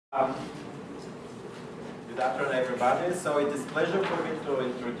Um, Good afternoon, everybody. So it is a pleasure for me to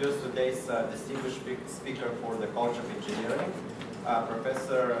introduce today's distinguished speaker for the College of Engineering,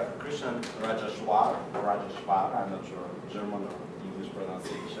 Professor Krishnan Rajeshwar, I'm not sure German or English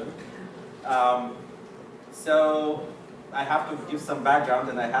pronunciation. So I have to give some background,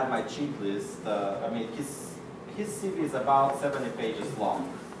 and I had my cheat list. His CV is about 70 pages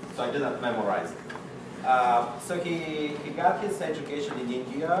long, so I didn't memorize it. So he got his education in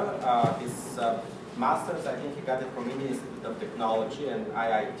India. His master's, I think he got it from Indian Institute of Technology and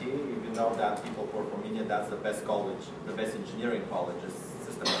IIT. You know that people who are from India, that's the best college, the best engineering colleges,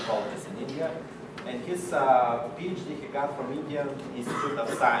 system of colleges in India. And his PhD he got from Indian Institute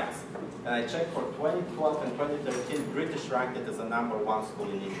of Science. And I checked for 2012 and 2013, British ranked it as a #1 school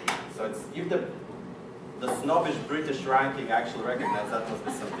in India. So it's, if the snobbish British ranking actually recognized, that must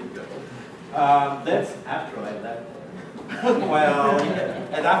be something good. That's after I left there. Well,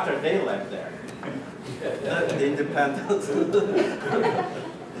 and after they left there. The independence.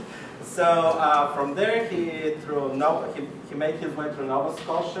 So from there he made his way through Nova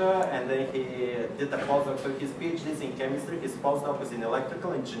Scotia, and then he did a postdoc. So his PhD is in chemistry, his postdoc is in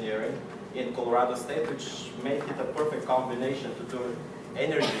electrical engineering in Colorado State, which made it a perfect combination to do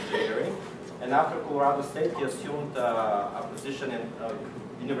energy engineering. And after Colorado State, he assumed a position in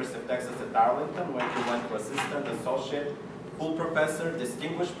University of Texas at Arlington, where he went to assistant, associate, full professor,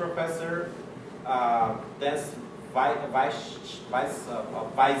 distinguished professor, then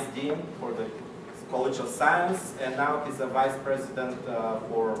vice dean for the College of Science, and now he's a vice president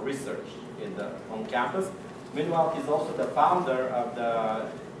for research on campus. Meanwhile, he's also the founder of the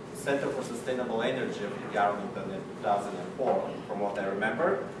Center for Sustainable Energy of Arlington in 2004, from what I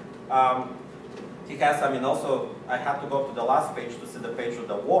remember. He has, also, I have to go to the last page to see the page with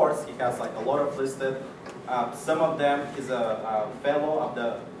the awards. He has like a lot of listed. Some of them is a fellow of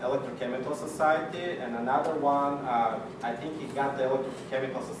the Electrochemical Society, and another one, I think he got the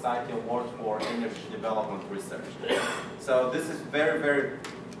Electrochemical Society Award for Energy Development Research. So this is very, very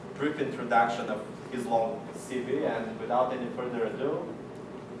brief introduction of his long CV, and without any further ado,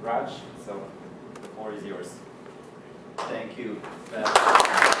 Raj, so the floor is yours. Thank you.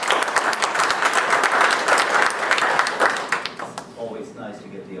 Always nice to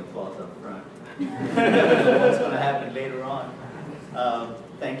get the applause up front. What's going to happen later on?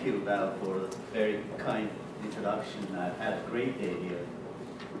 Thank you, Val, for the very kind introduction. I've had a great day here.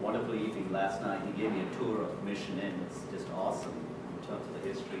 Wonderful evening last night. He gave me a tour of Mission Inn. It's just awesome in terms of the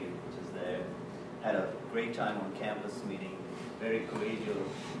history which is there. Had a great time on campus meeting very collegial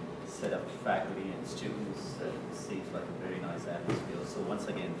set of faculty and students. It seems like a very nice atmosphere. So once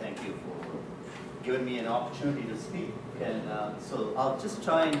again, thank you for giving me an opportunity to speak. And so I'll just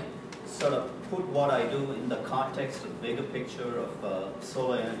try and sort of put what I do in the context of bigger picture of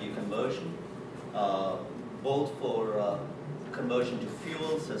solar energy conversion, both for conversion to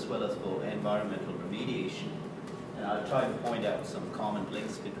fuels as well as for environmental remediation. And I'll try to point out some common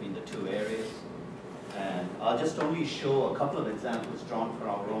links between the two areas. And I'll just only show a couple of examples drawn from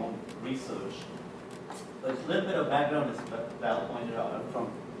our own research. There's a little bit of background, as Val pointed out.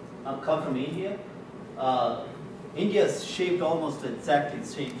 I come from India. India is shaped almost exactly the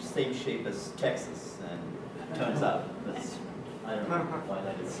same shape as Texas, and it turns out I don't know why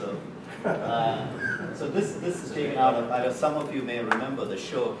that is so. So this is taken out of, some of you may remember the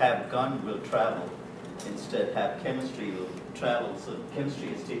show Have Gun Will Travel. Instead, Have Chemistry Will Travel. So chemistry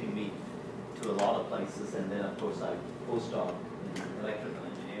is taking me to a lot of places, and then of course I postdoc in electrical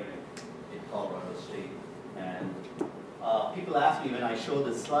engineering in Colorado State. And people ask me when I show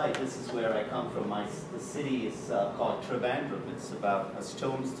this slide, this is where I come from. The city is called Trivandrum. It's about a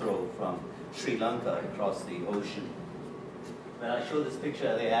stone's throw from Sri Lanka across the ocean. When I show this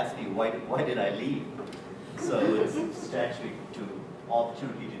picture, they ask me, why did I leave? So it's actually to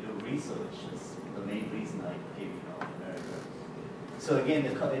opportunity to do research. It's the main reason I came to North America. So again,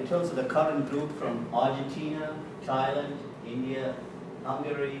 in terms of the current group from Argentina, Thailand, India,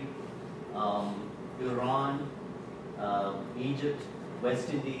 Hungary, Iran, Egypt, West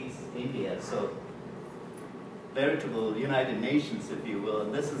Indies, India. So veritable United Nations, if you will.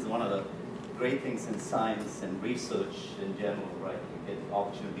 And this is one of the great things in science and research in general, right? You get the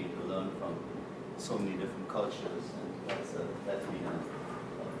opportunity to learn from so many different cultures, and that's been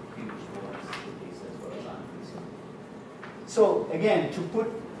a huge bonus, at least as far as I'm concerned. So again, to put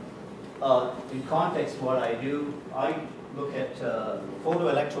in context what I do, I look at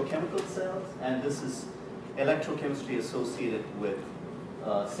photoelectrochemical cells, and this is electrochemistry associated with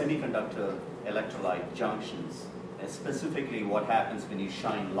semiconductor electrolyte junctions, and specifically what happens when you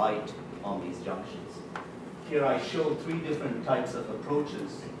shine light on these junctions. here I show three different types of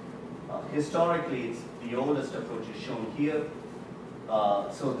approaches. Historically, it's the oldest approach is shown here.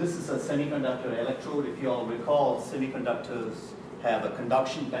 So this is a semiconductor electrode. If you all recall, semiconductors have a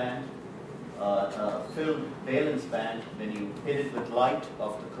conduction band, a filled valence band. When you hit it with light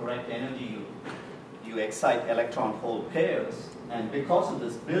of the correct energy, you excite electron-hole pairs. And because of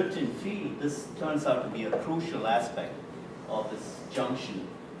this built-in field, this turns out to be a crucial aspect of this junction.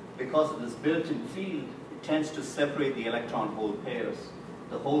 Because of this built-in field, it tends to separate the electron-hole pairs.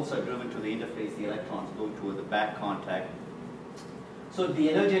 The holes are driven to the interface, the electrons go toward the back contact. So if the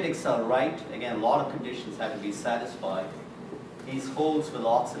energetics are right, again, a lot of conditions have to be satisfied. These holes will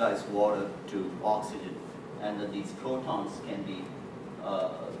oxidize water to oxygen, and then these protons can be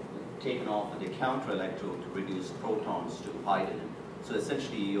taken off with a counter electrode to reduce protons to hydrogen. So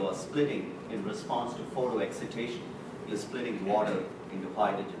essentially you are splitting in response to photoexcitation. You're splitting water into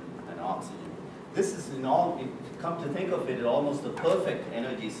hydrogen and oxygen. This is, in all, if you come to think of it, almost the perfect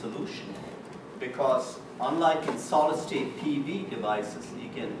energy solution, because unlike in solid-state PV devices, you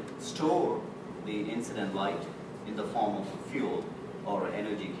can store the incident light in the form of a fuel or an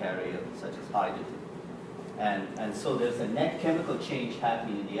energy carrier such as hydrogen. And so there's a net chemical change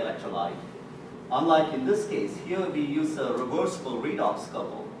happening in the electrolyte. Unlike in this case, here we use a reversible redox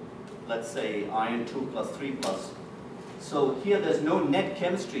couple, let's say iron 2 plus 3 plus. So here there's no net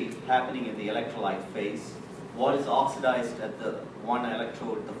chemistry happening in the electrolyte phase. What is oxidized at the one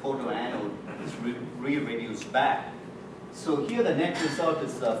electrode, the photoanode, is re-reduced back. So here the net result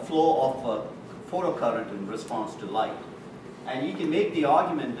is a flow of photocurrent in response to light. And you can make the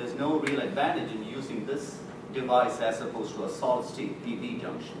argument there's no real advantage in using this device as opposed to a solid-state PV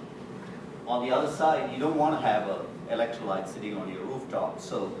junction. On the other side, you don't want to have an electrolyte sitting on your rooftop.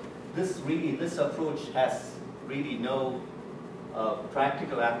 So this approach has really no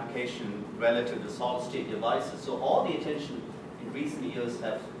practical application relative to solid-state devices. So all the attention in recent years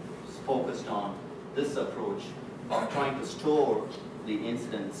have focused on this approach of trying to store the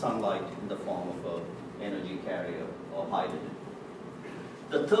incident sunlight in the form of an energy carrier or hydrogen.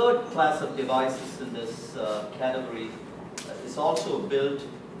 The third class of devices in this category is also built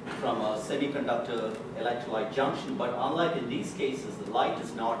from a semiconductor electrolyte junction, but unlike in these cases, the light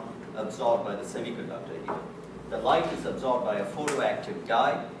is not absorbed by the semiconductor here. The light is absorbed by a photoactive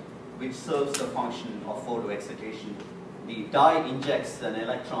dye, which serves the function of photoexcitation. The dye injects an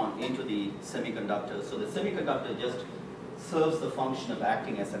electron into the semiconductor, so the semiconductor just serves the function of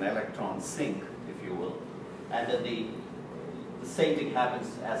acting as an electron sink, if you will. And then the same thing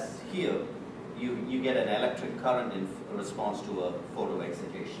happens as here. You get an electric current in response to a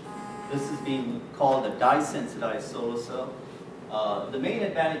photoexcitation. This is being called a dye-sensitized solar cell. The main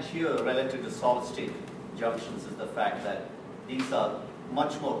advantage here relative to solid-state junctions is the fact that these are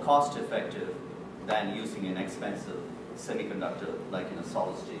much more cost-effective than using an expensive semiconductor like in a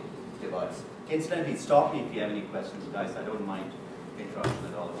solid-state device. Incidentally, stop me if you have any questions, guys. I don't mind interruption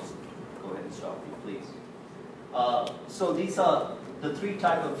at all. Just go ahead and stop me, please. So these are the three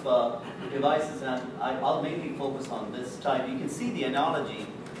type of devices, and I'll mainly focus on this type. You can see the analogy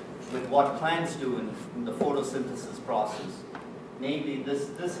with what plants do in the photosynthesis process. Namely,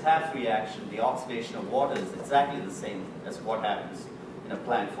 this half reaction, the oxidation of water, is exactly the same as what happens in a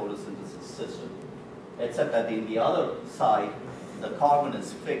plant photosynthesis system, except that in the other side, the carbon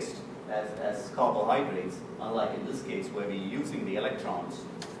is fixed as carbohydrates, unlike in this case where we're using the electrons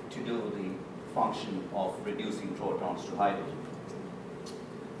to do the function of reducing protons to hydrogen.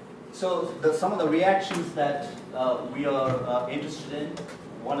 So some of the reactions that we are interested in,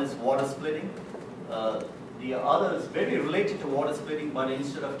 one is water splitting. The other is very related to water splitting, but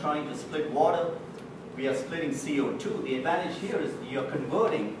instead of trying to split water, we are splitting CO2. The advantage here is you're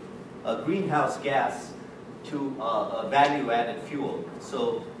converting a greenhouse gas to a value-added fuel.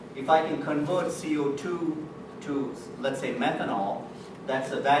 So if I can convert CO2 to, let's say, methanol,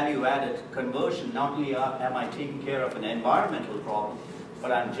 that's a value-added conversion. Not only am I taking care of an environmental problem,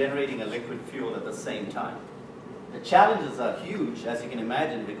 but I'm generating a liquid fuel at the same time. The challenges are huge, as you can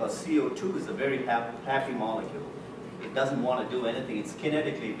imagine, because CO2 is a very happy molecule. It doesn't want to do anything. It's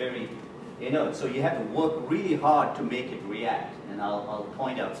kinetically very inert. So you have to work really hard to make it react. And I'll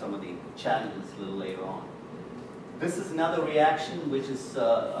point out some of the challenges a little later on. This is another reaction which is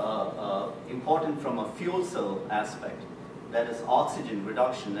important from a fuel cell aspect. That is oxygen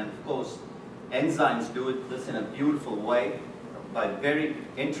reduction. And of course, enzymes do this in a beautiful way by very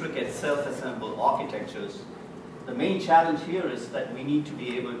intricate self-assembled architectures. The main challenge here is that we need to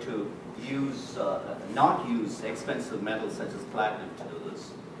be able to use, not use expensive metals such as platinum to do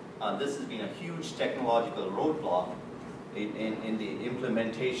this. This has been a huge technological roadblock in the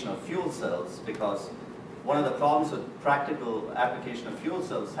implementation of fuel cells, because one of the problems with practical application of fuel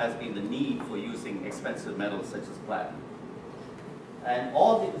cells has been the need for using expensive metals such as platinum. And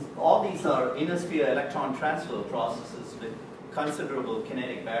all these are inner sphere electron transfer processes with considerable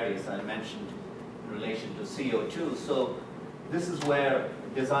kinetic barriers I mentioned in relation to CO2. So this is where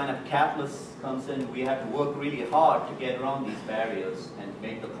design of catalysts comes in. We have to work really hard to get around these barriers and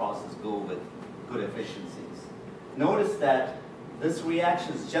make the process go with good efficiencies. Notice that this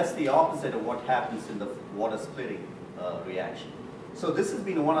reaction is just the opposite of what happens in the water splitting reaction. So this has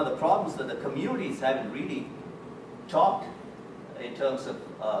been one of the problems that the communities haven't really talked in terms of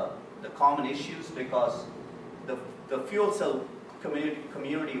the common issues, because the fuel cell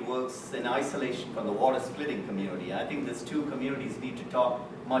community works in isolation from the water splitting community. I think these two communities need to talk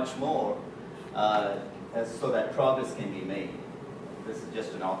much more so that progress can be made. This is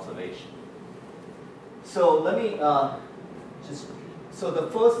just an observation. So let me so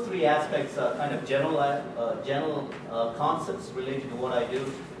the first three aspects are kind of general concepts related to what I do,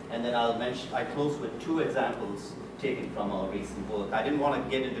 and then I close with two examples taken from our recent work. I didn't want to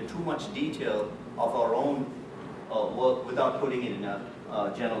get into too much detail of our own work without putting it in a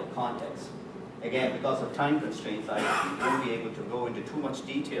general context. Again, because of time constraints, I won't be able to go into too much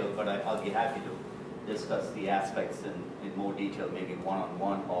detail, but I'll be happy to discuss the aspects in more detail, maybe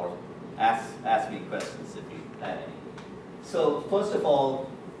one-on-one, or ask me questions if you have any. So first of all,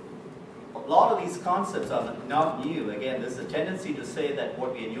 a lot of these concepts are not new. Again, there's a tendency to say that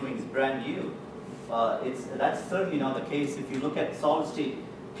what we are doing is brand new. That's certainly not the case. If you look at solid-state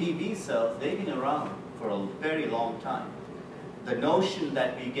PV cells, they've been around for a very long time. The notion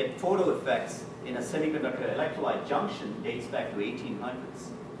that we get photo effects in a semiconductor electrolyte junction dates back to 1800s.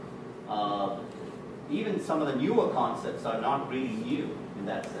 Even some of the newer concepts are not really new in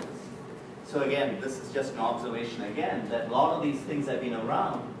that sense. So again, this is just an observation again, that a lot of these things have been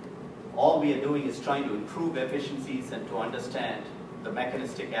around. All we are doing is trying to improve efficiencies and to understand the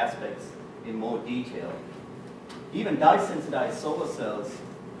mechanistic aspects in more detail. Even dye-sensitized solar cells,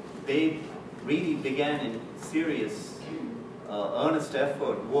 they really began in serious, earnest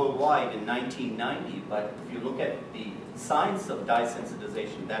effort worldwide in 1990, but if you look at the science of dye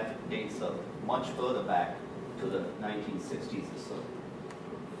sensitization, that dates up much further back to the 1960s or so.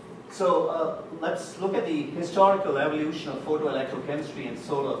 So let's look at the historical evolution of photoelectrochemistry and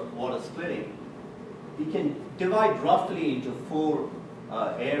solar water splitting. We can divide roughly into four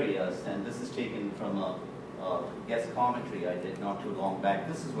areas, and this is taken from a guest commentary I did not too long back.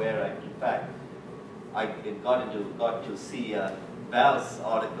 This is where I got to see Val's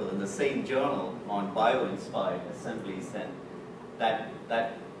article in the same journal on bio-inspired assemblies, and that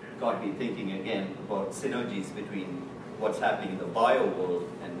got me thinking again about synergies between what's happening in the bio world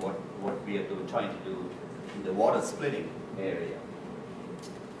and what we are trying to do in the water splitting area.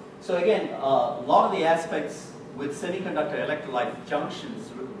 So again, a lot of the aspects with semiconductor electrolyte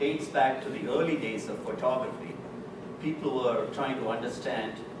junctions dates back to the early days of photography. People were trying to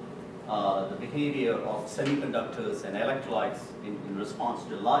understand the behavior of semiconductors and electrolytes in response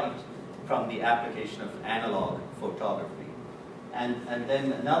to light from the application of analog photography. And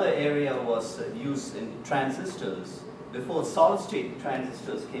then another area was used in transistors. Before solid-state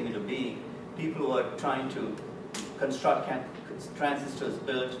transistors came into being, people were trying to construct transistors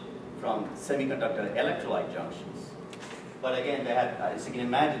built from semiconductor electrolyte junctions. But again, as you can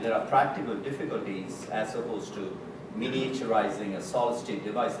imagine, there are practical difficulties as opposed to miniaturizing a solid-state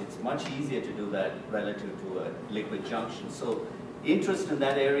device. It's much easier to do that relative to a liquid junction. So interest in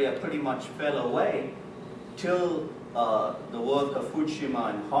that area pretty much fell away till the work of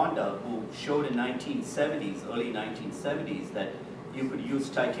Fukushima and Honda, who showed in early 1970s, that you could use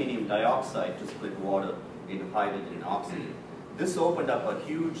titanium dioxide to split water into hydrogen and oxygen. This opened up a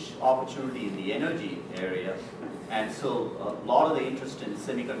huge opportunity in the energy area, and so a lot of the interest in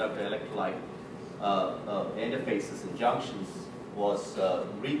semiconductor electrolyte interfaces and junctions was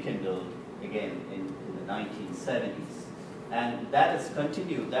rekindled again in the 1970s. And that has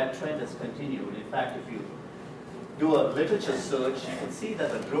continued, that trend has continued. In fact, if you do a literature search, you can see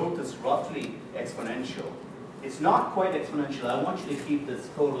that the growth is roughly exponential. It's not quite exponential. I want you to keep this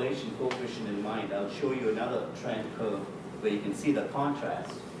correlation coefficient in mind. I'll show you another trend curve where you can see the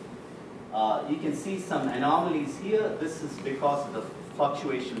contrast. You can see some anomalies here. This is because of the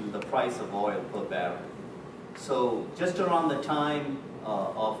fluctuation in the price of oil per barrel. So just around the time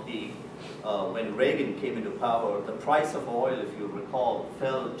when Reagan came into power, the price of oil, if you recall,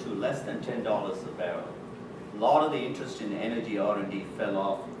 fell to less than $10 a barrel. A lot of the interest in energy R&D fell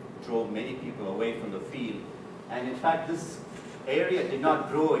off, drove many people away from the field. And in fact, this area did not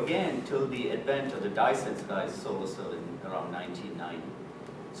grow again till the advent of the dye-sensitized solar cell in around 1990.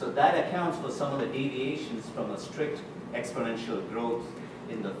 So that accounts for some of the deviations from a strict exponential growth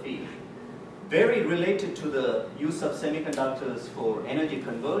in the field. Very related to the use of semiconductors for energy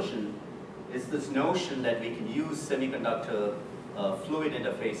conversion is this notion that we can use semiconductor fluid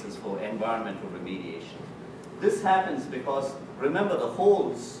interfaces for environmental remediation. This happens because, remember, the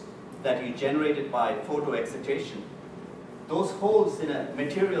holes that you generated by photoexcitation, those holes in a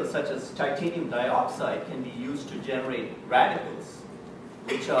material such as titanium dioxide can be used to generate radicals,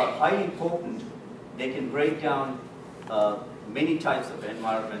 which are highly potent. They can break down many types of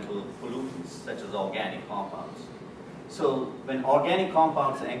environmental pollutants, such as organic compounds. So when organic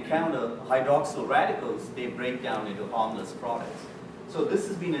compounds encounter hydroxyl radicals, they break down into harmless products. So this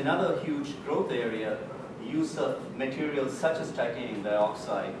has been another huge growth area, use of materials such as titanium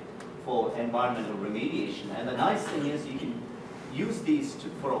dioxide for environmental remediation. And the nice thing is you can use these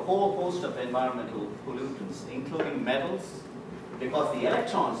for a whole host of environmental pollutants, including metals, because the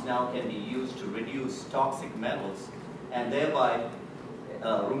electrons now can be used to reduce toxic metals and thereby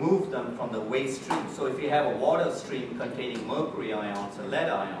remove them from the waste stream. So if you have a water stream containing mercury ions or lead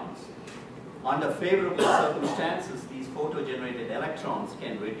ions, under favorable circumstances, these photo-generated electrons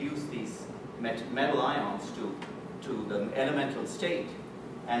can reduce these metal ions to the elemental state,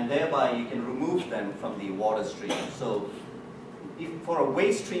 and thereby you can remove them from the water stream. So for a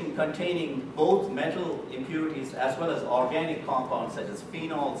waste stream containing both metal impurities as well as organic compounds such as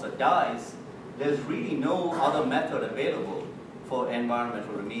phenols or dyes, there's really no other method available for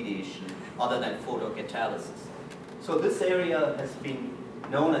environmental remediation other than photocatalysis. So this area has been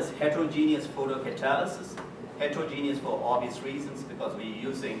known as heterogeneous photocatalysis. Heterogeneous for obvious reasons, because we're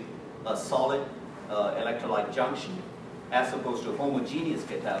using a solid electrolyte junction as opposed to homogeneous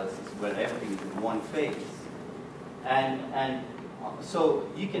catalysis where everything is in one phase. And so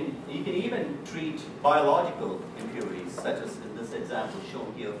you can even treat biological impurities, such as in this example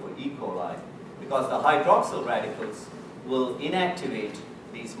shown here for E. coli, because the hydroxyl radicals will inactivate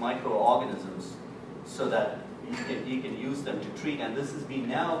these microorganisms so that you can use them to treat. And this has been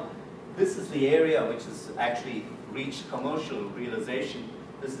now, this is the area which has actually reached commercial realization.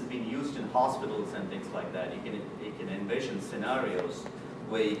 This has been used in hospitals and things like that. You can envision scenarios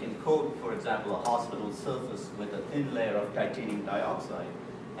where you can coat, for example, a hospital surface with a thin layer of titanium dioxide,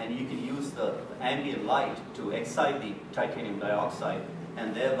 and you can use the ambient light to excite the titanium dioxide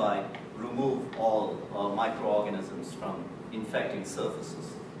and thereby remove all microorganisms from infecting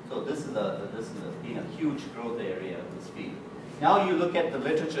surfaces. So this has been a huge growth area in this field. Now you look at the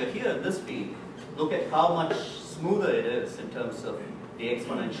literature here in this field, look at how much smoother it is in terms of the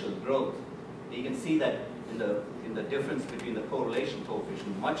exponential growth. You can see that in the difference between the correlation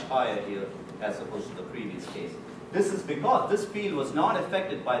coefficient much higher here as opposed to the previous case. This is because this field was not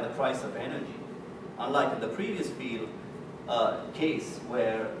affected by the price of energy, unlike in the previous field case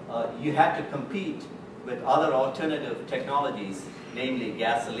where you had to compete with other alternative technologies, namely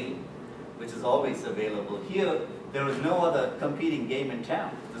gasoline, which is always available. Here, there is no other competing game in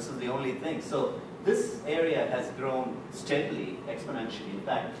town. This is the only thing. So this area has grown steadily, exponentially. In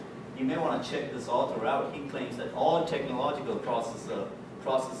fact, you may want to check this author out. He claims that all technological processes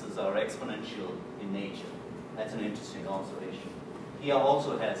are exponential in nature. That's an interesting observation. He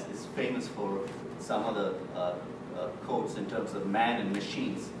also is famous for some other quotes in terms of man and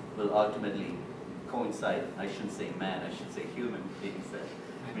machines will ultimately coincide. I shouldn't say man, I should say human beings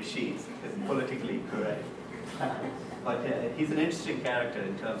and machines. It's politically correct. But he's an interesting character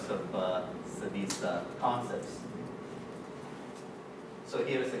in terms of these concepts. So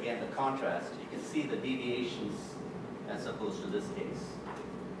here is again the contrast. You can see the deviations as opposed to this case.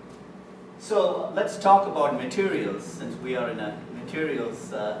 So let's talk about materials, since we are in a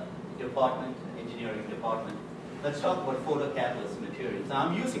materials department, engineering department. Let's talk about photocatalyst materials. Now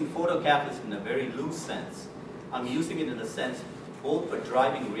I'm using photocatalyst in a very loose sense. I'm using it in the sense both for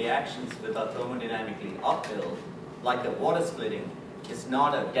driving reactions that are thermodynamically uphill, like the water splitting. It's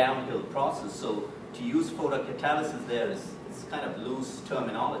not a downhill process, so to use photocatalysis there is kind of loose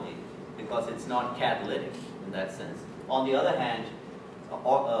terminology because it's not catalytic in that sense. On the other hand,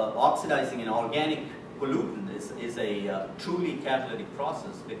 oxidizing an organic pollutant is a truly catalytic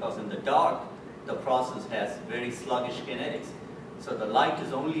process, because in the dark, the process has very sluggish kinetics. So the light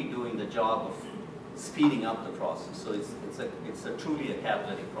is only doing the job of speeding up the process. So it's truly a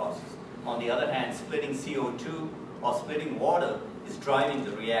catalytic process. On the other hand, splitting CO2 or splitting water is driving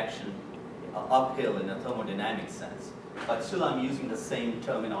the reaction uphill in a thermodynamic sense. But still I'm using the same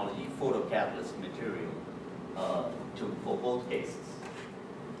terminology, photocatalyst material, for both cases.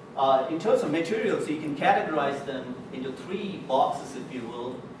 In terms of materials, you can categorize them into three boxes, if you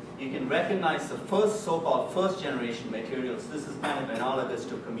will. you can recognize the first so-called first generation materials. This is kind of analogous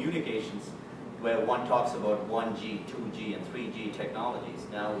to communications, where one talks about 1G, 2G, and 3G technologies.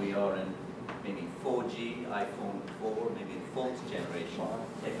 Now we are in maybe 4G, iPhone 4, maybe fourth generation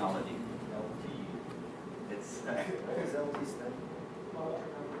technology. It's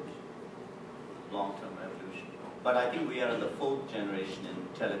long-term evolution. But I think we are in the fourth generation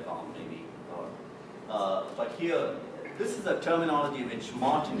in telecom, maybe. But here, this is a terminology which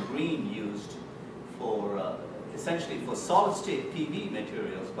Martin Green used for essentially for solid-state PV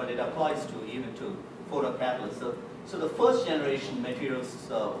materials, but it applies to even to photocatalysts. So the first generation materials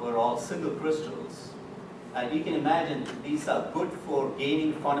were all single crystals. And you can imagine these are good for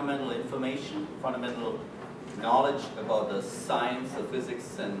gaining fundamental information, fundamental knowledge about the science, the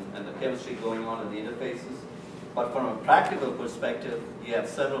physics, and the chemistry going on in the interfaces. But from a practical perspective, you have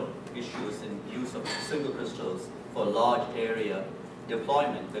several issues in use of single crystals for large area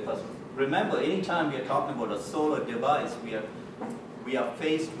deployment. Because remember, anytime we are talking about a solar device, we are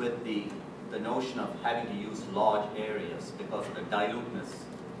faced with the notion of having to use large areas because of the diluteness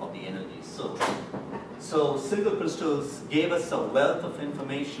of the energy. So single crystals gave us a wealth of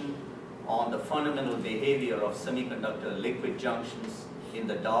information on the fundamental behavior of semiconductor liquid junctions in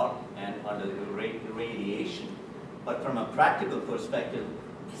the dark and under radiation. But from a practical perspective,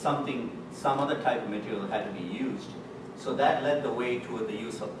 some other type of material had to be used. So that led the way toward the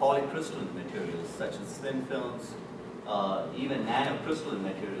use of polycrystalline materials, such as thin films, even nanocrystalline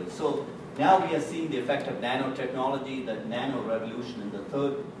materials. So now we are seeing the effect of nanotechnology, the nano revolution in the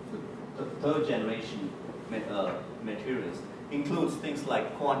third generation materials. Includes things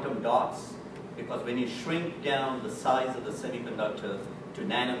like quantum dots, because when you shrink down the size of the semiconductor to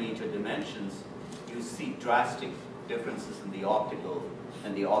nanometer dimensions, you see drastic differences in the optical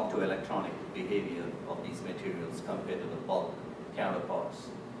and the optoelectronic behavior of these materials compared to the bulk counterparts.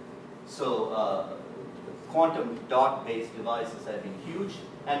 So quantum dot-based devices have been huge.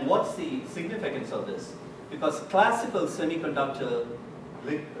 And what's the significance of this? Because classical semiconductor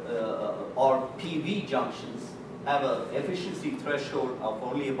or PV junctions have an efficiency threshold of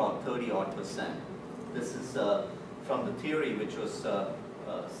only about 30-odd%. This is from the theory which was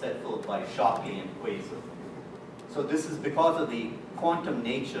set forth by Shockley and Quasar. So this is because of the quantum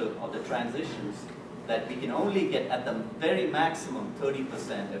nature of the transitions that we can only get at the very maximum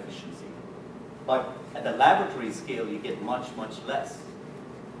 30% efficiency. But at the laboratory scale, you get much, much less.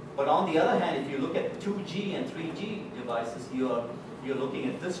 But on the other hand, if you look at 2G and 3G devices, you're looking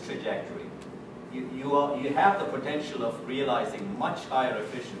at this trajectory. You have the potential of realizing much higher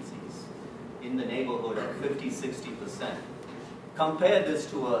efficiencies in the neighborhood of 50–60%. Compare this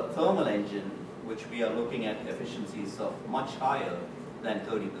to a thermal engine, which we are looking at efficiencies of much higher than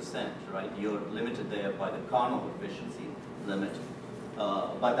 30%, right? You're limited there by the Carnot efficiency limit.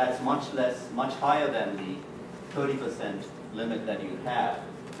 But that's much higher than the 30% limit that you have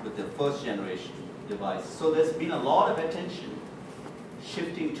with the first generation device. So there's been a lot of attention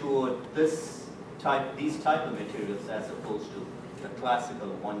shifting toward these type of materials as opposed to the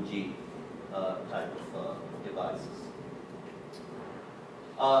classical 1G type of devices.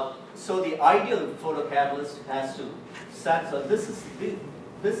 So the ideal photocatalyst has to satisfy.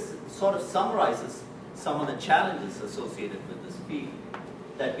 This sort of summarizes some of the challenges associated with this field,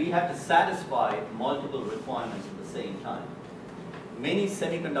 that we have to satisfy multiple requirements at the same time. Many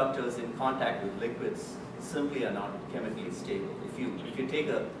semiconductors in contact with liquids simply are not chemically stable. If you take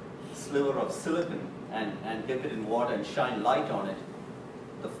a sliver of silicon and dip it in water and shine light on it,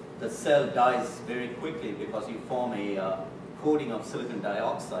 the cell dies very quickly because you form a coating of silicon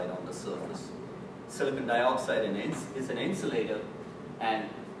dioxide on the surface. Silicon dioxide is an insulator, and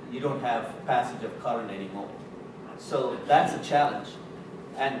you don't have passage of current anymore. So that's a challenge.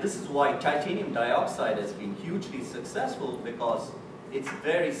 And this is why titanium dioxide has been hugely successful, because it's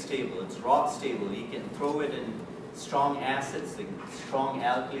very stable, it's rock stable. You can throw it in strong acids, strong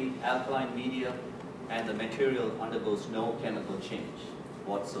alkaline media, and the material undergoes no chemical change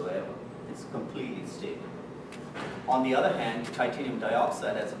whatsoever. It's completely stable. On the other hand, titanium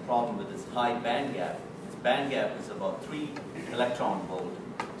dioxide has a problem with its high band gap. Its band gap is about 3 electron volt,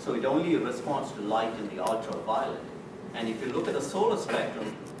 so it only responds to light in the ultraviolet. And if you look at the solar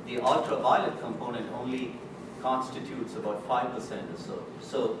spectrum, the ultraviolet component only constitutes about 5% or so.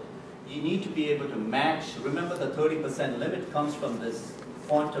 So you need to be able to match. Remember, the 30% limit comes from this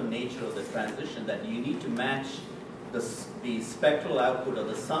quantum nature of the transition, that you need to match the spectral output of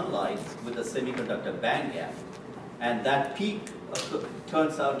the sunlight with the semiconductor band gap. And that peak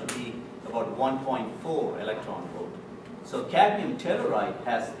turns out to be about 1.4 electron volt. So cadmium telluride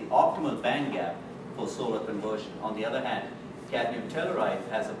has the optimal band gap for solar conversion. On the other hand, cadmium telluride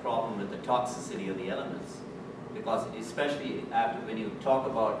has a problem with the toxicity of the elements, because especially when you talk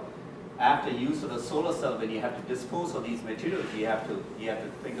about after use of a solar cell, when you have to dispose of these materials, you have to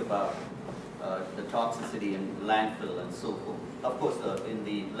think about the toxicity in landfill and so forth. Of course, in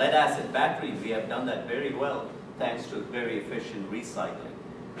the lead acid battery, we have done that very well thanks to very efficient recycling.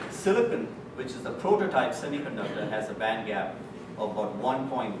 Silicon, which is the prototype semiconductor, has a band gap of about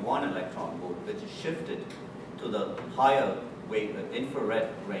 1.1 electron volt, which is shifted to the higher wave, infrared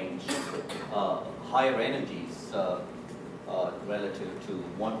range, higher energies relative to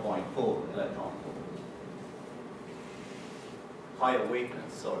 1.4 electron volt. Higher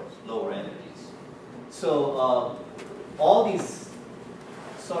wavelengths, sorry, lower energies. So all these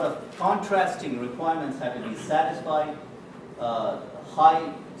sort of contrasting requirements have to be satisfied.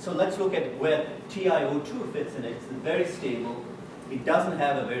 So let's look at where TiO2 fits in it. It's very stable. It doesn't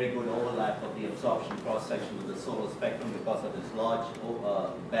have a very good overlap of the absorption cross-section with the solar spectrum because of this large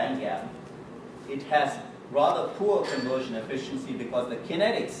band gap. It has rather poor conversion efficiency because the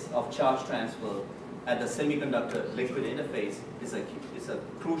kinetics of charge transfer at the semiconductor liquid interface is a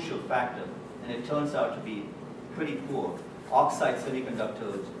crucial factor, and it turns out to be pretty poor. Oxide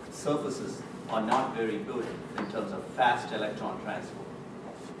semiconductor surfaces are not very good in terms of fast electron transfer.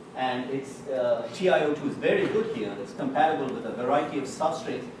 And TiO2 is very good here. It's compatible with a variety of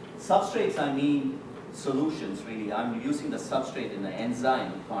substrates. Substrates, I mean solutions, really. I'm using the substrate in the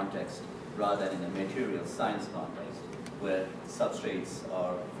enzyme context rather than in the material science context, where substrates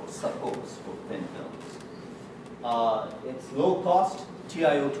are for supports for thin films. It's low cost.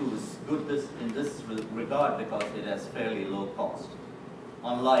 TiO2 is good in this regard because it has fairly low cost.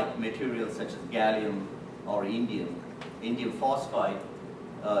 Unlike materials such as gallium or indium phosphide,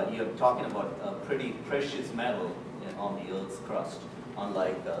 you're talking about a pretty precious metal on the Earth's crust,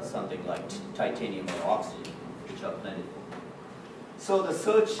 unlike something like titanium or oxygen, which are plentiful. So the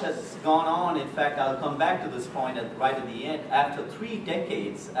search has gone on. In fact, I'll come back to this point right at the end. After 3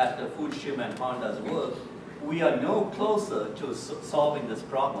 decades after Fukushima and Honda's work, we are no closer to solving this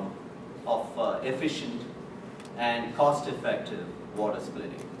problem of efficient and cost-effective water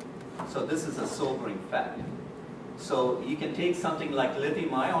splitting. So this is a sobering fact. So you can take something like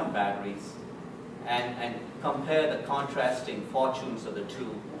lithium-ion batteries and compare the contrasting fortunes of the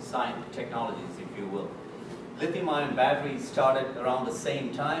two technologies, if you will. Lithium-ion batteries started around the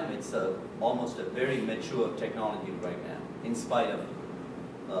same time. It's almost a very mature technology right now, in spite of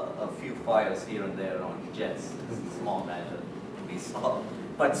a few fires here and there on jets. It's a small matter to be solved.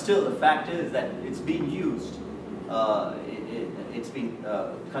 But still, the fact is that it's being used. It's been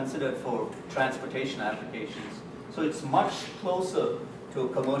considered for transportation applications. So it's much closer to a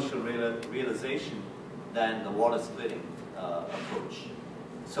commercial realization than the water splitting approach.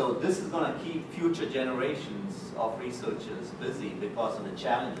 So this is going to keep future generations of researchers busy because of the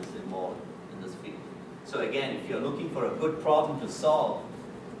challenges involved in this field. So again, if you're looking for a good problem to solve,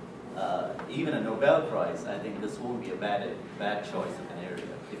 even a Nobel Prize, I think this won't be a bad choice of an area.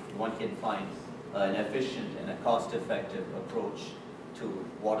 If one can find an efficient and a cost-effective approach to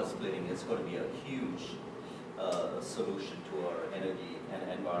water splitting, it's going to be a huge solution to our energy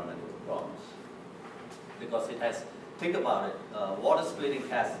and environmental problems. Because it has, think about it, water splitting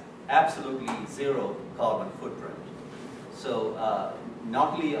has absolutely zero carbon footprint. So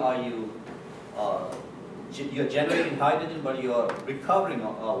not only are you're generating hydrogen, but you're recovering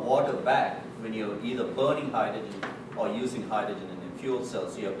water back when you're either burning hydrogen or using hydrogen in fuel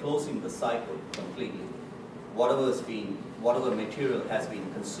cells. So you're closing the cycle completely. Whatever material has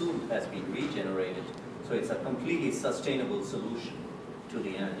been consumed has been regenerated. So it's a completely sustainable solution to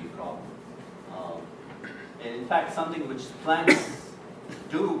the energy problem. And in fact, something which plants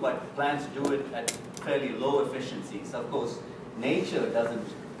do, but plants do it at fairly low efficiencies. Of course, nature doesn't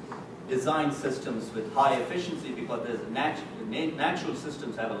design systems with high efficiency because natural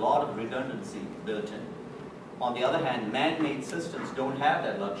systems have a lot of redundancy built in. On the other hand, man-made systems don't have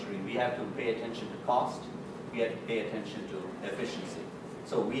that luxury. We have to pay attention to cost. We have to pay attention to efficiency.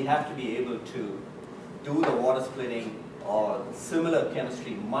 So we have to be able to do the water splitting or similar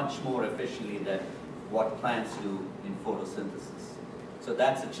chemistry much more efficiently than what plants do in photosynthesis. So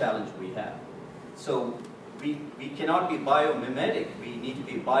that's a challenge we have. So we cannot be biomimetic, we need to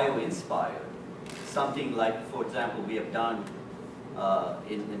be bio-inspired. Something like, for example, we have done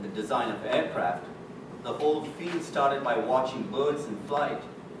in the design of aircraft. The whole field started by watching birds in flight,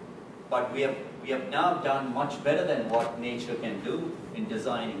 but we have now done much better than what nature can do in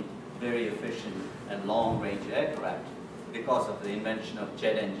designing very efficient and long-range aircraft because of the invention of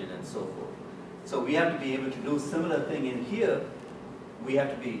jet engine and so forth. So we have to be able to do a similar thing in here. We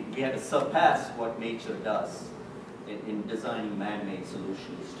have to surpass what nature does in designing man-made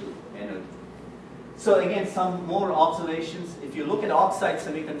solutions to energy. So again, some more observations. If you look at oxide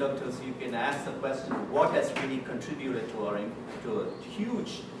semiconductors, you can ask the question, what has really contributed to a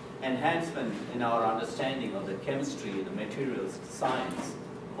huge enhancement in our understanding of the chemistry, the materials science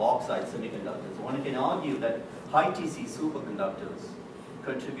of oxide semiconductors? One can argue that high TC superconductors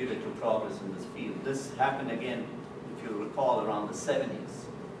contributed to progress in this field. This happened again, if you recall, around the 70s.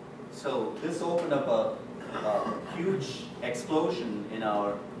 So this opened up a huge explosion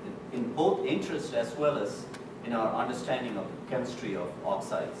in both interest as well as in our understanding of the chemistry of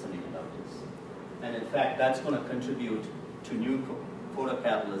oxide semiconductors. And in fact, that's going to contribute to new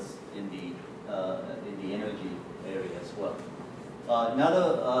photocatalysts in the energy area as well.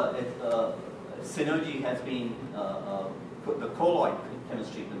 Another synergy has been the colloid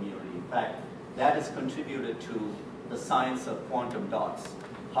chemistry community. In fact, that has contributed to the science of quantum dots,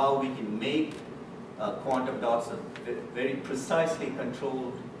 how we can make quantum dots of very precisely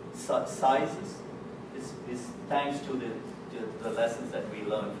controlled sizes is thanks to the lessons that we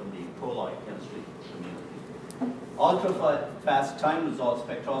learned from the colloid chemistry community. Ultra-fast time-resolved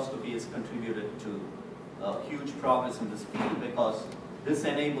spectroscopy has contributed to huge progress in this field because this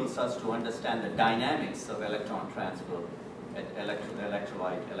enables us to understand the dynamics of electron transfer at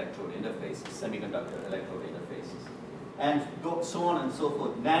electrolyte-electrode interfaces, semiconductor electrode interfaces, and so on and so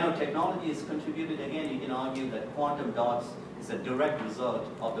forth. Nanotechnology has contributed. Again, you can argue that quantum dots is a direct result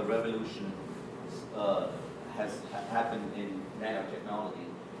of the revolution has happened in nanotechnology.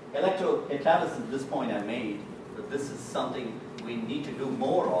 Electrocatalysis, at this point I made, but this is something we need to do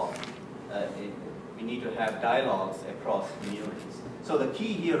more of. We need to have dialogues across communities. So the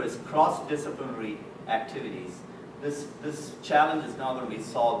key here is cross-disciplinary activities. This challenge is not going to be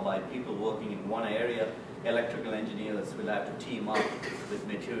solved by people working in one area. Electrical engineers will have to team up with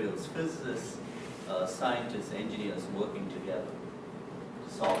materials physicists, scientists, engineers working together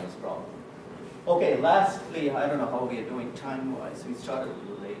to solve this problem. Okay, lastly, I don't know how we are doing time-wise. We started a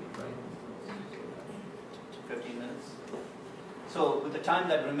little late, right? 15 minutes. So with the time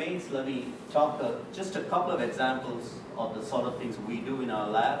that remains, let me talk just a couple of examples of the sort of things we do in our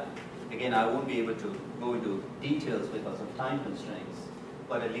lab. Again, I won't be able to go into details because of time constraints,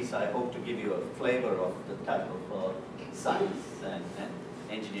 but at least I hope to give you a flavor of the type of science and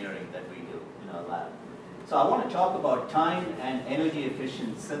engineering that we do in our lab. So I want to talk about time and energy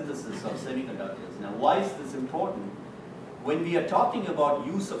efficient synthesis of semiconductors. Now, why is this important? When we are talking about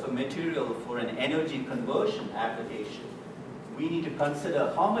use of a material for an energy conversion application, we need to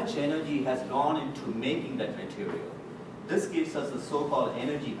consider how much energy has gone into making that material. This gives us the so-called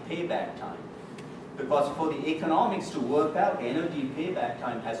energy payback time. Because for the economics to work out, energy payback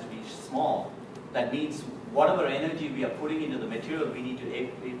time has to be small. That means whatever energy we are putting into the material, we need to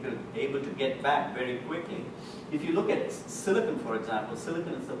be able to get back very quickly. If you look at silicon, for example,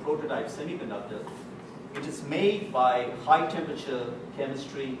 silicon is the prototype semiconductor, which is made by high temperature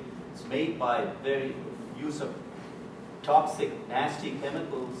chemistry. It's made by very use of toxic, nasty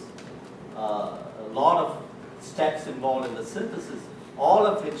chemicals, a lot of steps involved in the synthesis, all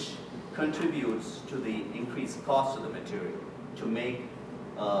of which contributes to the increased cost of the material to make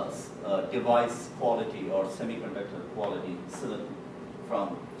device quality or semiconductor quality silicon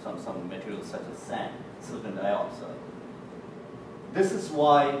from some materials such as sand, silicon dioxide. This is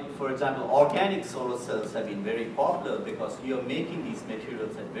why, for example, organic solar cells have been very popular because you're making these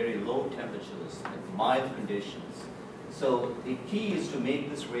materials at very low temperatures, at mild conditions. So the key is to make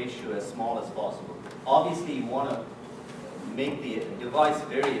this ratio as small as possible. Obviously, you want to make the device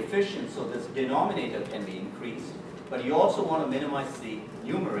very efficient so this denominator can be increased, but you also want to minimize the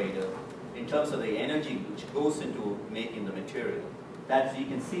numerator in terms of the energy which goes into making the material. You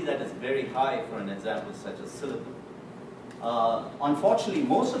can see that is very high for an example such as silicon. Unfortunately,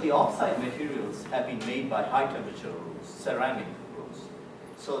 most of the oxide materials have been made by high temperature routes, ceramic routes.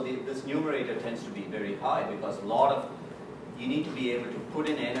 So this numerator tends to be very high because you need to be able to put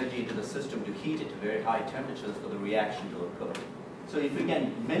in energy into the system to heat it to very high temperatures for the reaction to occur. So if we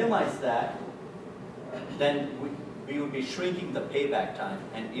can minimize that, then we would be shrinking the payback time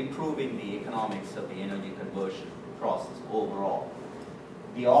and improving the economics of the energy conversion process overall.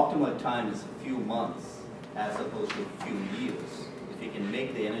 The optimal time is a few months as opposed to a few years. If you can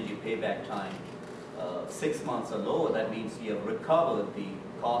make the energy payback time 6 months or lower, that means you have recovered the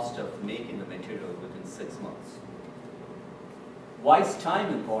cost of making the material within 6 months. Why is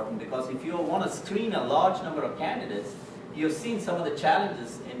time important? Because if you want to screen a large number of candidates, you've seen some of the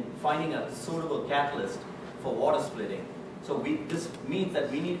challenges in finding a suitable catalyst for water splitting. So this means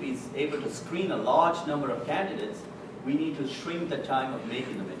that we need to be able to screen a large number of candidates we need to shrink the time of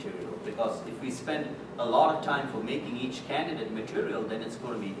making the material, because if we spend a lot of time for making each candidate material, then it's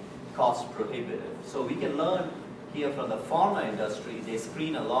going to be cost prohibitive. So we can learn here from the pharma industry. They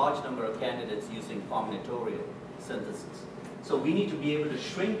screen a large number of candidates using combinatorial synthesis. So we need to be able to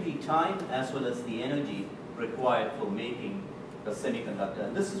shrink the time as well as the energy required for making the semiconductor.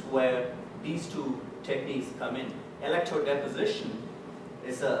 And this is where these two techniques come in. Electrodeposition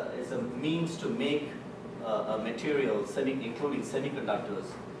is a means to make a material, including semiconductors,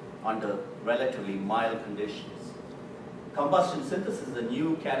 under relatively mild conditions. Combustion synthesis is a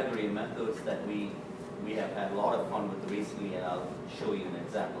new category of methods that we have had a lot of fun with recently, and I'll show you an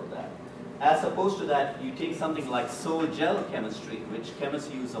example of that. As opposed to that, you take something like sol-gel chemistry, which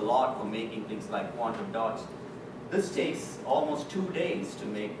chemists use a lot for making things like quantum dots. This takes almost 2 days to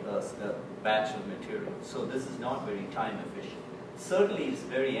make a batch of material, so this is not very time efficient. Certainly it's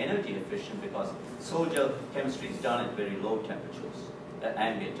very energy efficient because sol-gel chemistry is done at very low temperatures,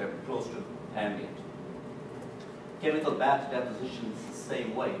 ambient, close to ambient. Chemical batch deposition is the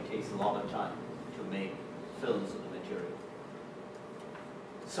same way. It takes a lot of time to make films of the material.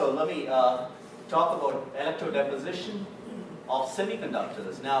 So let me talk about electrodeposition of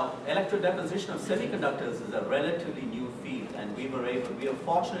semiconductors. Now, electrodeposition of semiconductors is a relatively new field, and we were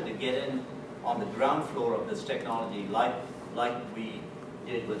fortunate to get in on the ground floor of this technology, like we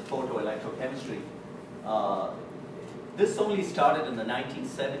did with photoelectrochemistry. This only started in the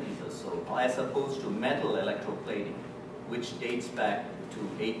 1970s or so, as opposed to metal electroplating, which dates back to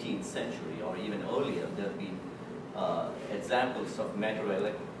 18th century or even earlier. There have been examples of metal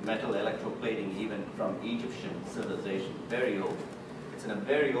electroplating even from Egyptian civilization, very old. It's a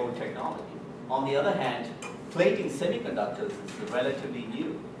very old technology. On the other hand, plating semiconductors is relatively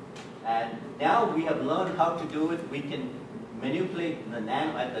new. And now we have learned how to do it. We can manipulate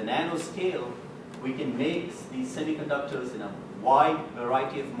at the nano scale. We can make these semiconductors in a wide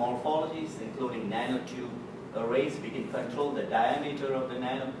variety of morphologies, including nanotube arrays. We can control the diameter of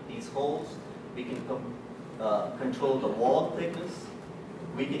these holes. We can control the wall thickness.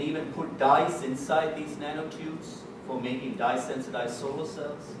 We can even put dyes inside these nanotubes for making dye-sensitized solar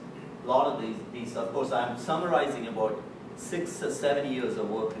cells. A lot of these, of course, I'm summarizing about 6 or 7 years of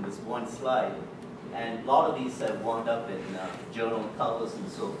work in this one slide. And a lot of these have wound up in journal covers and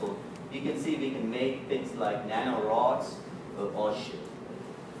so forth. You can see we can make things like nanorods or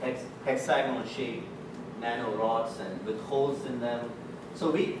hexagonal shaped nanorods and with holes in them.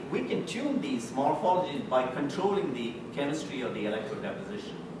 So we can tune these morphologies by controlling the chemistry of the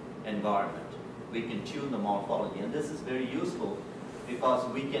electrodeposition environment. We can tune the morphology, and this is very useful because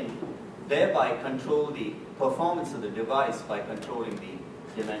we can thereby control the performance of the device by controlling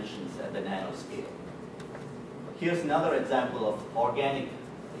the dimensions at the nanoscale. Here's another example of organic,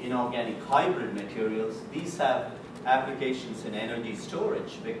 inorganic hybrid materials. These have applications in energy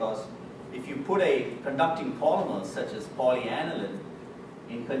storage because if you put a conducting polymer such as polyaniline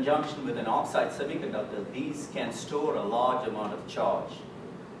in conjunction with an oxide semiconductor, these can store a large amount of charge.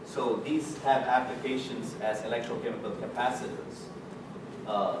 So these have applications as electrochemical capacitors.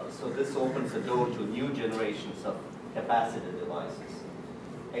 So this opens the door to new generations of capacitor devices.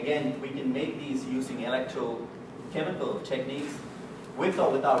 Again, we can make these using electrochemical techniques with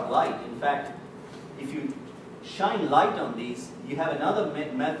or without light. In fact, if you shine light on these, you have another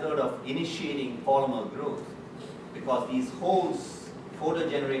method of initiating polymer growth, because these holes,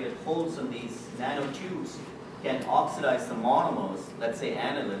 photo-generated holes in these nanotubes, can oxidize the monomers, let's say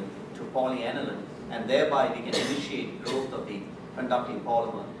aniline, to polyaniline, and thereby we can initiate growth of the conducting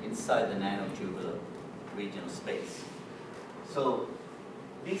polymer inside the nanotubular region of space. So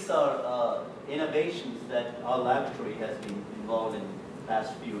these are innovations that our laboratory has been involved in the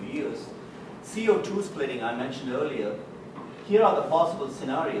past few years. CO2 splitting, I mentioned earlier. Here are the possible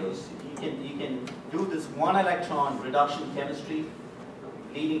scenarios. You can do this one electron reduction chemistry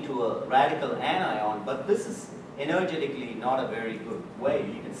leading to a radical anion, but this is energetically not a very good way.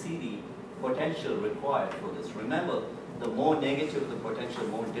 You can see the potential required for this. Remember, the more negative the potential,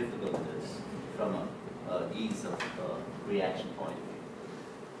 more difficult it is from an ease of reaction point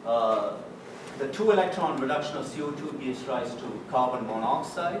of view. The 2-electron reduction of CO2 gives rise to carbon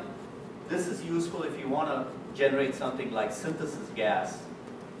monoxide. This is useful if you want to generate something like synthesis gas.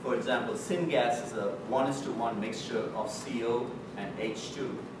 For example, syngas is a 1:1 mixture of CO and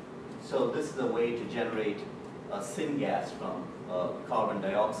H2. So this is a way to generate syngas from carbon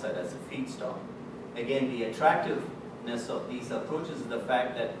dioxide as a feedstock. Again, the attractiveness of these approaches is the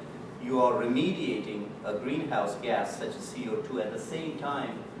fact that you are remediating a greenhouse gas such as CO2 at the same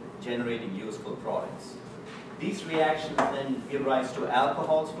time generating useful products. These reactions then give rise to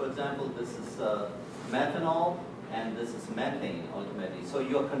alcohols, for example. This is methanol and this is methane ultimately. So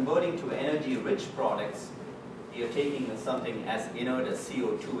you're converting to energy-rich products. You're taking something as inert as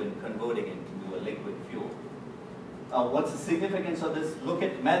CO2 and converting it into a liquid fuel. What's the significance of this? Look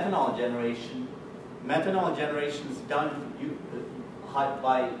at methanol generation. Methanol generation is done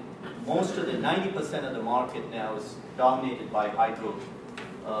by most of the 90% of the market now is dominated by hydrocarbon,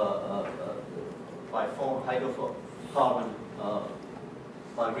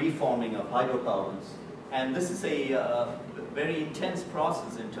 by reforming of hydrocarbons. And this is a very intense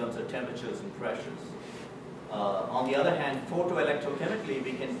process in terms of temperatures and pressures. On the other hand, photoelectrochemically,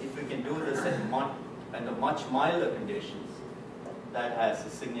 if we can do this under much milder conditions, that has a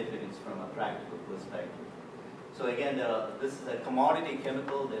significance from a practical perspective. So again, this is a commodity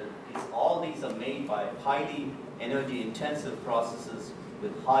chemical. All these are made by highly energy-intensive processes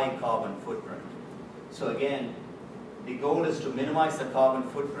with high carbon footprint. So again, the goal is to minimize the carbon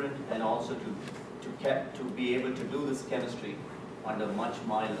footprint and also to be able to do this chemistry under much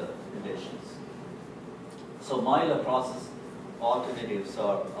milder conditions. So milder process alternatives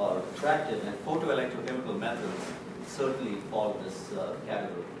are attractive, and photoelectrochemical methods certainly fall in this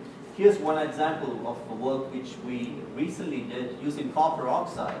category. Here's one example of the work which we recently did using copper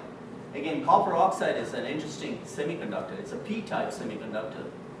oxide. Again, copper oxide is an interesting semiconductor. It's a p-type semiconductor.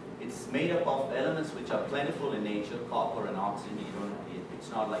 It's made up of elements which are plentiful in nature, copper and oxygen. It's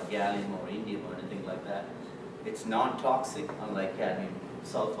not like gallium or indium or anything like that. It's non-toxic, unlike cadmium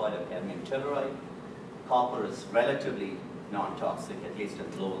sulfide or cadmium telluride. Copper is relatively non-toxic, at least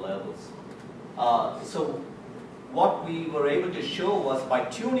at low levels. So what we were able to show was by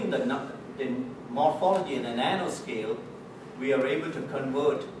tuning the morphology in a nanoscale, we are able to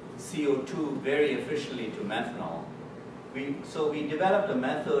convert CO2 very efficiently to methanol. So we developed a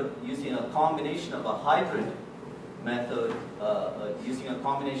method using a combination of a hybrid method, using a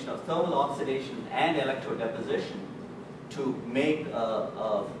combination of thermal oxidation and electrodeposition to make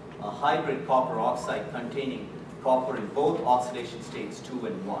a hybrid copper oxide containing copper in both oxidation states 2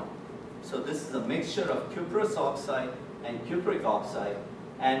 and 1. So this is a mixture of cuprous oxide and cupric oxide,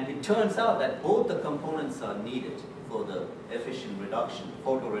 and it turns out that both the components are needed for the efficient reduction,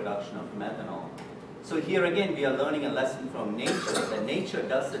 photoreduction of methanol. So here again we are learning a lesson from nature, that nature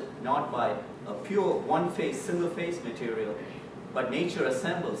does it not by a pure one-phase, single-phase material, but nature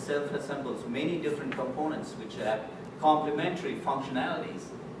assembles, self-assembles many different components which have complementary functionalities,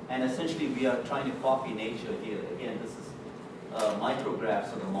 and essentially we are trying to copy nature here. Again, this is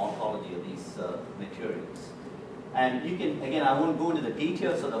micrographs of the morphology of these materials. And you can, again, I won't go into the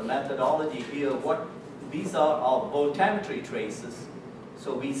details of the methodology here. These are our voltammetry traces.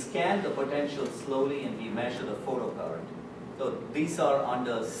 So we scan the potential slowly and we measure the photocurrent. So these are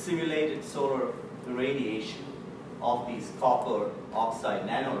under simulated solar irradiation of these copper oxide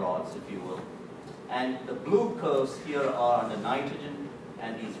nanorods, if you will. And the blue curves here are under nitrogen,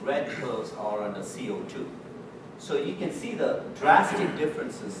 and these red curves are under CO2. So you can see the drastic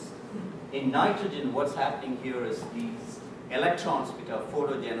differences. In nitrogen, what's happening here is these electrons which are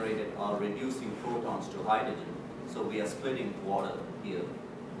photogenerated are reducing photons to hydrogen. So we are splitting water here.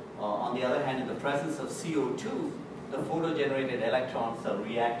 On the other hand, in the presence of CO2, the photogenerated electrons are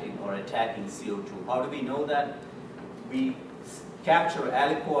reacting or attacking CO2. How do we know that? We capture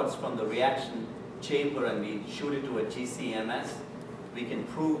aliquots from the reaction chamber and we shoot it to a GCMS. We can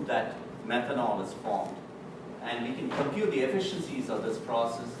prove that methanol is formed. And we can compute the efficiencies of this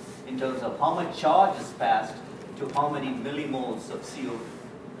process in terms of how much charge is passed to how many millimoles of CO2,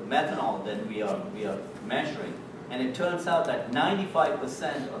 the methanol that we are measuring. And it turns out that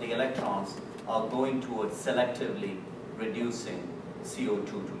 95% of the electrons are going towards selectively reducing CO2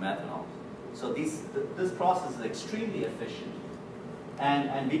 to methanol. So this process is extremely efficient.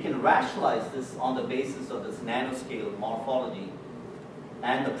 And we can rationalize this on the basis of this nanoscale morphology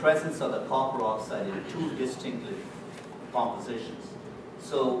and the presence of the copper oxide in two distinct compositions.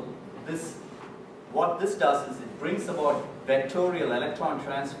 So what this does is it brings about vectorial electron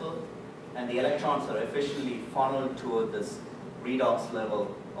transfer, and the electrons are efficiently funneled toward this redox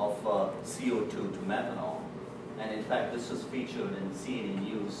level of CO2 to methanol. And in fact, this was featured and seen in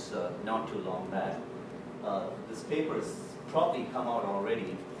use not too long back. This paper has probably come out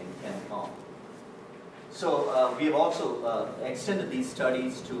already in ChemCom. So we have also extended these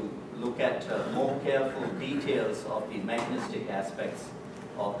studies to look at more careful details of the mechanistic aspects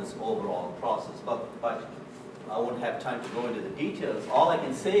of this overall process. But I won't have time to go into the details. All I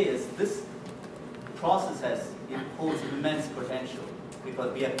can say is this process holds immense potential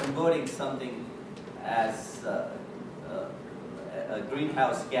because we are converting something as a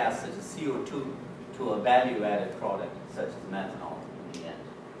greenhouse gas such as CO2 to a value-added product such as methanol in the end.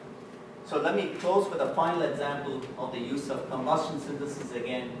 So let me close with a final example of the use of combustion synthesis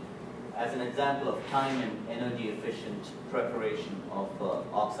again as an example of time and energy efficient preparation of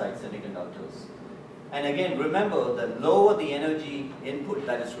oxide semiconductors. And again, remember, the lower the energy input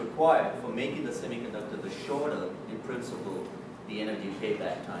that is required for making the semiconductor, the shorter, in principle, the energy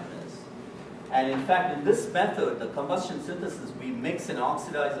payback time is. And in fact, in this method, the combustion synthesis, we mix an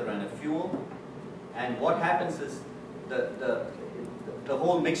oxidizer and a fuel, and what happens is the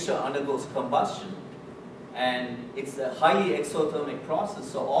whole mixture undergoes combustion, and it's a highly exothermic process,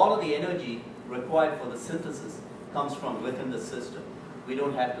 so all of the energy required for the synthesis comes from within the system. We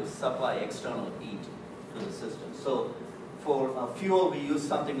don't have to supply external heat to the system. So for a fuel, we use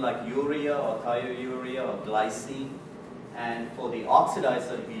something like urea or thiourea or glycine, and for the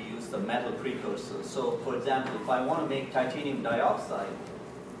oxidizer, we use the metal precursor. So for example, if I want to make titanium dioxide,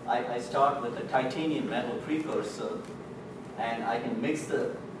 I start with a titanium metal precursor, and I can mix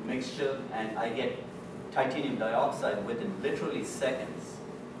the mixture, and I get titanium dioxide within literally seconds.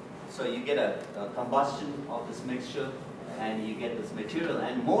 So you get a combustion of this mixture, and you get this material.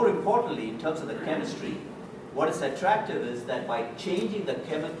 And more importantly, in terms of the chemistry, what is attractive is that by changing the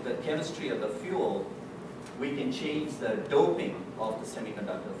chemistry of the fuel, we can change the doping of the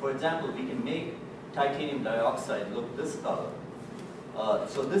semiconductor. For example, we can make titanium dioxide look this color.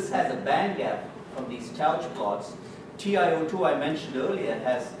 So this has a band gap from these Tauch plots. TiO2, I mentioned earlier,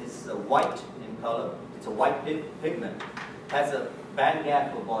 is white in color. It's a white pigment. Has a band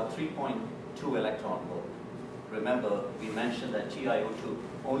gap of about 3.2 electron volt. Remember, we mentioned that TiO2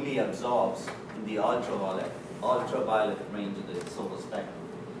 only absorbs in the ultraviolet range of the solar spectrum.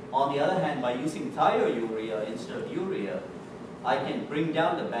 On the other hand, by using thiourea instead of urea, I can bring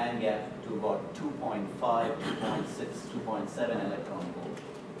down the band gap to about 2.5, 2.6, 2.7 electron volt.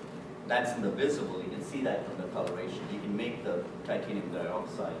 That's in the visible. You can see that from the coloration. You can make the titanium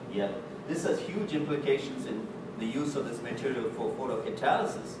dioxide yellow. This has huge implications in the use of this material for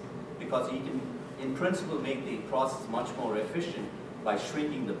photocatalysis, because you can, in principle, make the process much more efficient by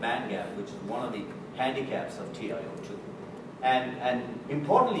shrinking the band gap, which is one of the handicaps of TiO2. And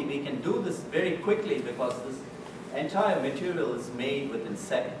importantly, we can do this very quickly because this entire material is made within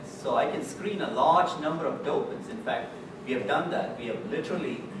seconds. So I can screen a large number of dopants. In fact, we have done that. We have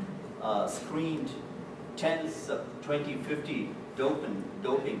literally screened tens of 20, 50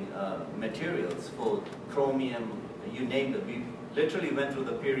 doping materials for chromium, you name it. We literally went through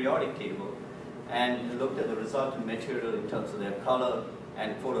the periodic table and looked at the resultant material in terms of their color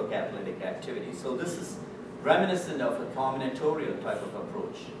and photocatalytic activity. So this is reminiscent of a combinatorial type of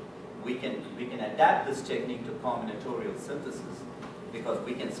approach. We can adapt this technique to combinatorial synthesis because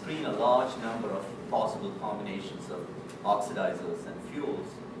we can screen a large number of possible combinations of oxidizers and fuels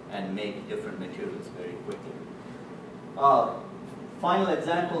and make different materials very quickly. Final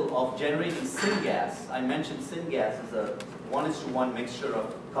example of generating syngas. I mentioned syngas is a 1:1 mixture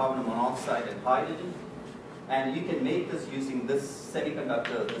of carbon monoxide and hydrogen. And you can make this using this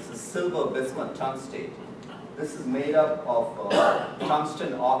semiconductor. This is silver bismuth tungstate. This is made up of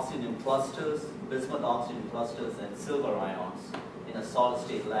tungsten oxygen clusters, bismuth oxygen clusters, and silver ions in a solid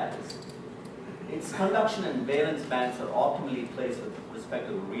state lattice. Its conduction and valence bands are optimally placed with respect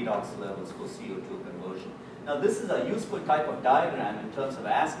to redox levels for CO2 conversion. Now this is a useful type of diagram in terms of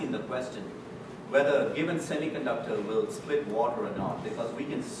asking the question whether a given semiconductor will split water or not, because we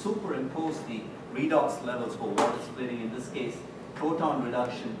can superimpose the redox levels for water splitting. In this case, proton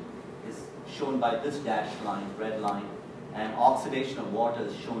reduction is shown by this dashed line, red line, and oxidation of water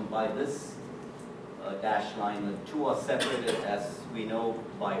is shown by this dashed line. The two are separated, as we know,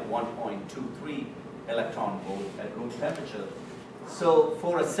 by 1.23 electron volt at room temperature. So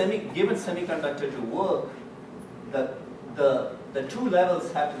for a given semiconductor to work, the two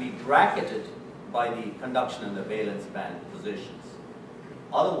levels have to be bracketed by the conduction and the valence band positions.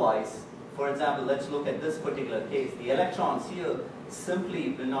 Otherwise, for example, let's look at this particular case. The electrons here simply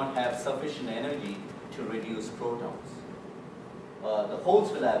will not have sufficient energy to reduce protons. The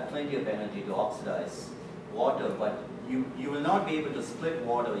holes will have plenty of energy to oxidize water, but you will not be able to split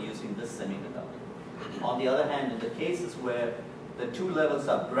water using this semiconductor. On the other hand, in the cases where the two levels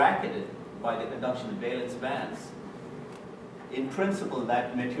are bracketed by the conduction and valence bands, in principle,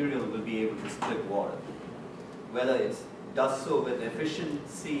 that material will be able to split water. Whether it does so with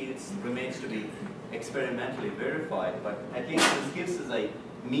efficiency, it remains to be experimentally verified, but at least this gives us a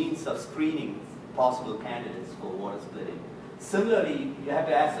means of screening possible candidates for water splitting. Similarly, you have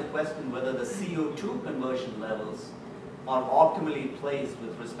to ask the question whether the CO2 conversion levels are optimally placed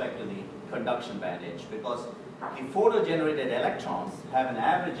with respect to the conduction band edge, because the photo-generated electrons have an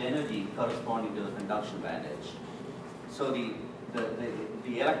average energy corresponding to the conduction band edge. So the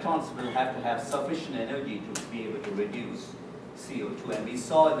the electrons will have to have sufficient energy to be able to reduce CO2. And we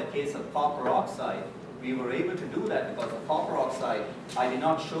saw in the case of copper oxide, we were able to do that because the copper oxide, I did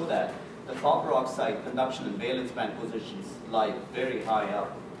not show that, the copper oxide conduction and valence band positions lie very high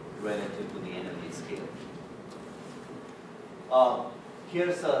up relative to the energy scale.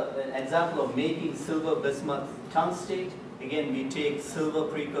 Here's an example of making silver bismuth tungstate. Again, we take silver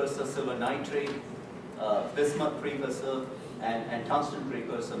precursor, silver nitrate, bismuth precursor, and tungsten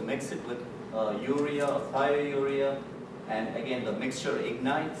precursor, mix it with urea or thiourea, and again the mixture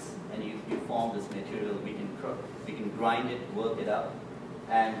ignites, and you form this material. We can grind it, work it up,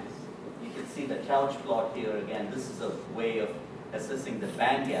 and you can see the couch plot here again. This is a way of assessing the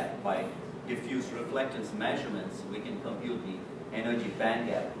band gap by diffuse reflectance measurements. We can compute the energy band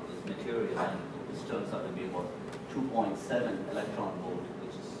gap of this material, and this turns out to be about 2.7 electron volt,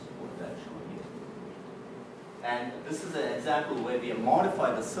 which is what that's shown here. And this is an example where we have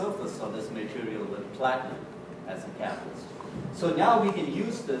modified the surface of this material with platinum as a catalyst. So now we can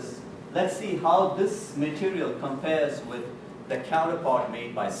use this. Let's see how this material compares with the counterpart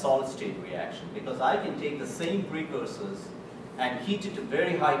made by solid-state reaction, because I can take the same precursors and heat it to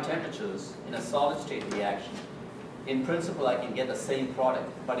very high temperatures in a solid-state reaction. In principle, I can get the same product,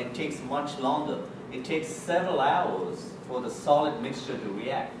 but it takes much longer. It takes several hours for the solid mixture to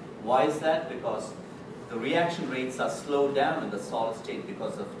react. Why is that? Because the reaction rates are slowed down in the solid state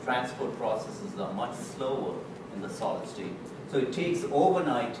because of transport processes are much slower in the solid state. So it takes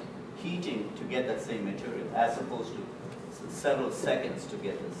overnight heating to get that same material, as opposed to several seconds to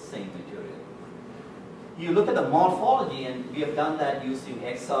get the same material. You look at the morphology, and we have done that using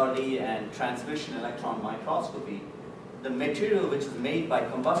XRD and transmission electron microscopy. The material which is made by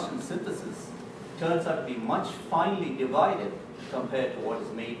combustion synthesis turns out to be much finely divided compared to what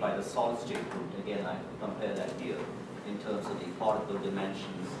is made by the solid state route. Again, I compare that here in terms of the particle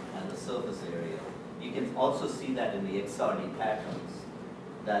dimensions and the surface area. You can also see that in the XRD patterns,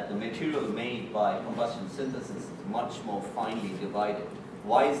 that the material made by combustion synthesis is much more finely divided.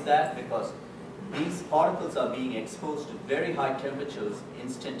 Why is that? Because these particles are being exposed to very high temperatures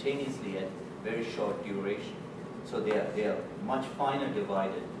instantaneously at very short duration. So they are much finer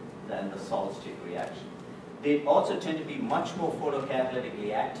divided than the solid state reaction. They also tend to be much more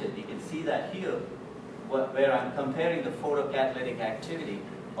photocatalytically active. You can see that here, where I'm comparing the photocatalytic activity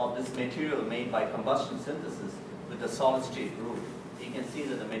of this material made by combustion synthesis with the solid state route. You can see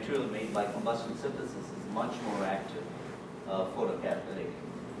that the material made by combustion synthesis is much more active photocatalytic.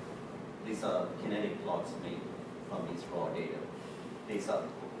 These are kinetic plots made from these raw data. These are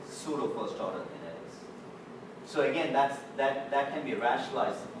pseudo first order kinetics. So again, that can be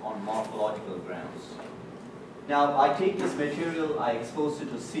rationalized on morphological grounds. Now, I take this material, I expose it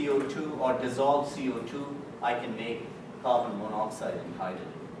to CO2 or dissolved CO2, I can make carbon monoxide and hydrogen.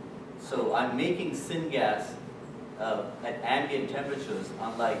 So I'm making syngas at ambient temperatures,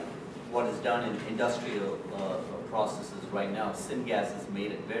 unlike what is done in industrial processes right now. Syngas is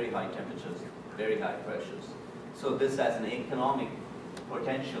made at very high temperatures, very high pressures. So this has an economic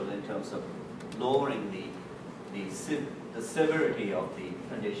potential in terms of lowering the severity of the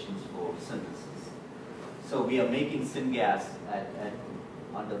conditions for synthesis. So we are making syngas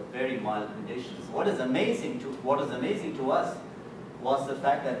under very mild conditions. What is amazing to us was the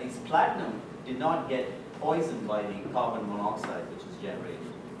fact that these platinum did not get poisoned by the carbon monoxide which is generated.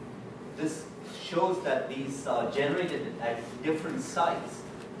 This shows that these are generated at different sites.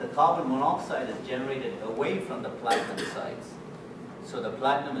 The carbon monoxide is generated away from the platinum sites. So the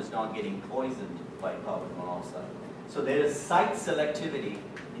platinum is not getting poisoned by carbon monoxide. So there is site selectivity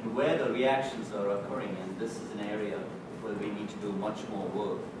in where the reactions are occurring, and this is an area where we need to do much more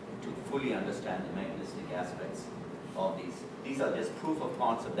work to fully understand the mechanistic aspects of these. These are just proof of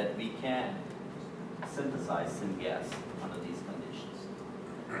concept that we can synthesize syngas under these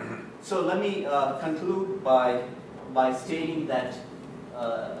conditions. So let me conclude by stating that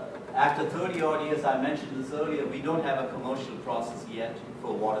after 30 odd years, I mentioned this earlier, we don't have a commercial process yet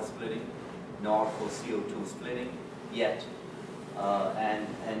for water splitting, nor for CO2 splitting yet.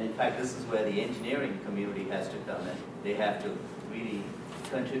 And in fact, this is where the engineering community has to come in. They have to really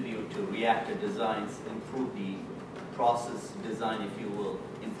contribute to reactor designs, improve the process design, if you will,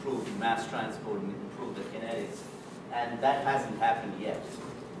 improve mass transport, improve the kinetics. And that hasn't happened yet.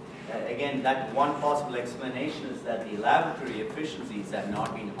 Again, that one possible explanation is that the laboratory efficiencies have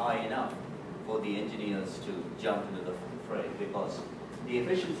not been high enough for the engineers to jump into the fray, because the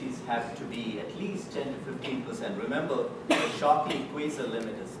efficiencies have to be at least 10 to 15%. Remember, the Shockley quasar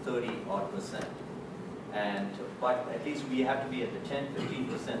limit is 30-odd%. But at least we have to be at the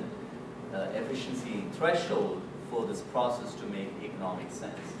 10-15% efficiency threshold for this process to make economic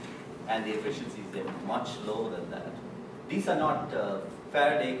sense. And the efficiencies are much lower than that. These are not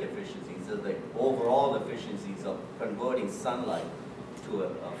Faraday efficiencies, they're the overall efficiencies of converting sunlight to a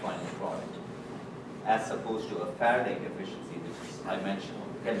final product, as opposed to a Faraday efficiency, which is, I mentioned,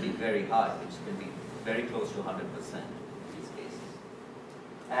 can be very high, which can be very close to 100% in these cases.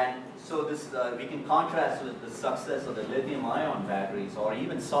 And so this, we can contrast with the success of the lithium-ion batteries or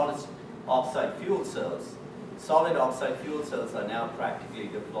even solid oxide fuel cells. Solid oxide fuel cells are now practically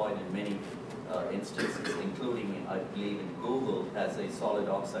deployed in many instances, including, I believe, in Google has a solid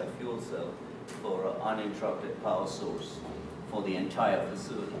oxide fuel cell for an uninterrupted power source for the entire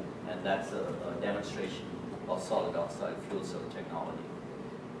facility. And that's a demonstration of solid oxide fuel cell technology.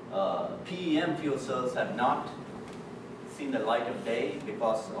 PEM fuel cells have not seen the light of day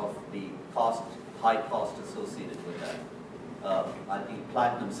because of the high cost associated with that. I think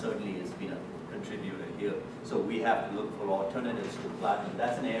platinum certainly has been a contributor here. So we have to look for alternatives to platinum.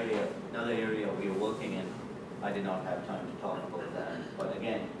 That's an area, another area we are working in. I did not have time to talk about that. But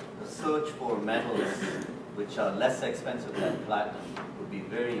again, the search for metals which are less expensive than platinum would be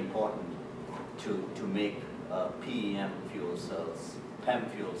very important to make PEM fuel cells, PEM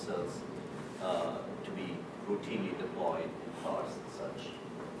fuel cells, to be routinely deployed in cars and such.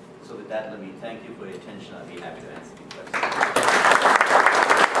 So with that, let me thank you for your attention. I'll be happy to answer any questions.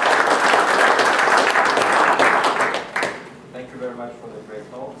 Thank you very much for the great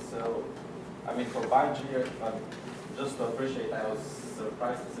talk. So, I mean, for bioengineers, just to appreciate, I was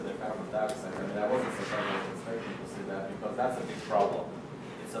surprised to see the carbon dioxide. I mean, I wasn't surprised, I was expecting to see that because that's a big problem.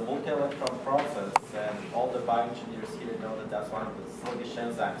 It's a multi-electron process, and all the bioengineers here know that that's one of the sluggish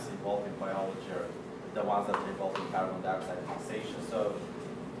enzymes involved in biology, or the ones that are involved in carbon dioxide fixation. So,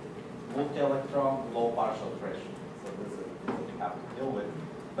 multi-electron, low partial pressure. So this is what we have to deal with.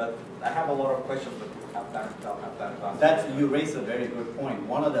 But I have a lot of questions, but we'll have time to answer. You raise a very good point.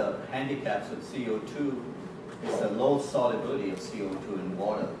 One of the handicaps of CO2 is the low solubility of CO2 in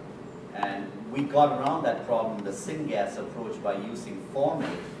water. And we got around that problem, the syngas approach, by using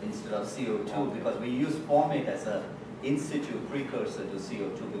formate instead of CO2, because we use formate as an in situ precursor to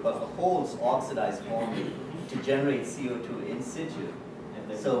CO2, because the holes oxidize formate to generate CO2 in situ.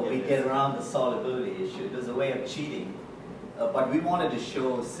 So we get around the solubility issue. There's a way of cheating. But we wanted to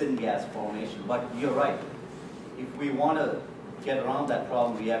show syngas formation. But you're right. If we want to get around that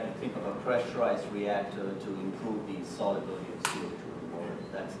problem, we have to think of a pressurized reactor to improve the solubility of CO2 in water.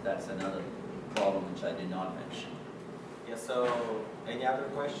 That's another problem which I did not mention. Yeah, so any other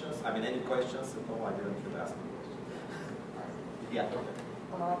questions? I mean, any questions? No, I didn't really ask any questions.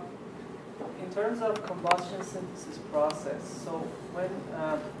 Yeah. In terms of combustion synthesis process, so when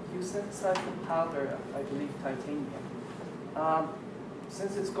you synthesize the powder, I believe titanium,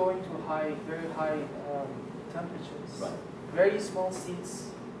 since it's going to very high temperatures, right, very small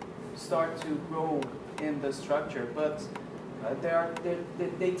seeds start to grow in the structure, but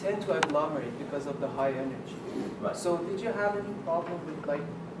they tend to agglomerate because of the high energy. Right. So did you have any problem with like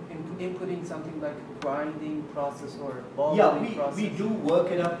inputting something like a grinding process or ball-bearing process? We do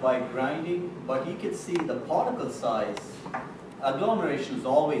work it up by grinding, but you can see the particle size. Agglomeration is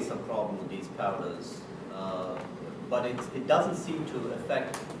always a problem with these powders, but it doesn't seem to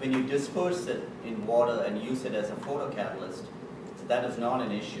affect when you disperse it in water and use it as a photocatalyst. That is not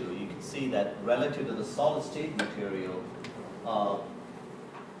an issue. You can see that relative to the solid state material,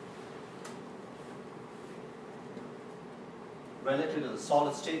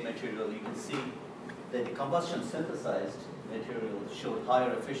 you can see that the combustion synthesized material showed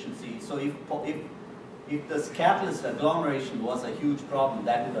higher efficiency. So if this catalyst agglomeration was a huge problem,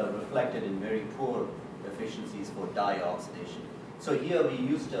 that would have reflected in very poor efficiencies for dye oxidation. So here we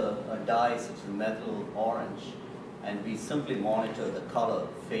used a dye such as methyl orange, and we simply monitor the color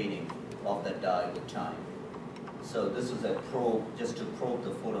fading of that dye with time. So this was a probe just to probe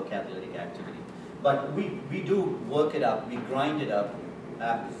the photocatalytic activity. But we do work it up, we grind it up.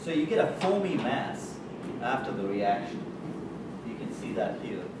 So you get a foamy mass after the reaction. You can see that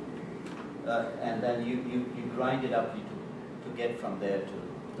here. And then you grind it up to get from there to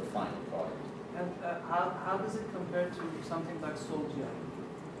the final product. And how does it compare to something like Solgia?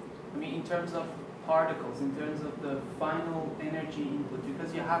 I mean, in terms of particles, in terms of the final energy input,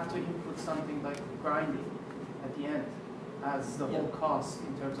 because you have to input something like grinding at the end as the whole cost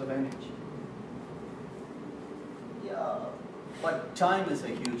in terms of energy. Yeah, but time is a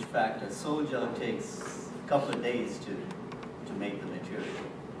huge factor. Solgia takes a couple of days to make the material.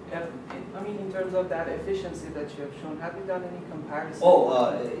 I mean, in terms of that efficiency that you have shown, have you done any comparison?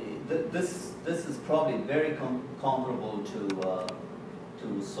 Oh, this is probably very comparable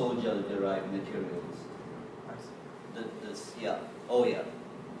to Solgia-derived materials. Yeah. Oh yeah.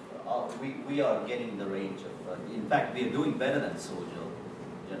 We are getting the range of, in fact, we are doing better than Sol-Gel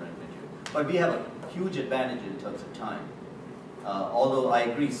generated material. But we have a huge advantage in terms of time. Although I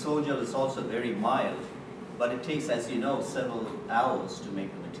agree, Sol-Gel is also very mild, but it takes, as you know, several hours to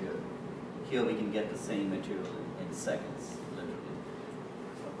make the material. Here we can get the same material in seconds, literally.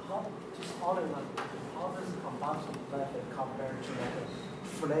 So how does combustion method compare to the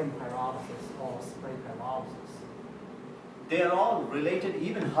flame pyrolysis or spray pyrolysis? They are all related,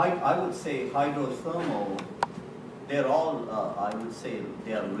 even I would say hydrothermal, they're all, I would say,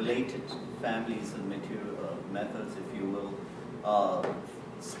 they are related families of material methods, if you will.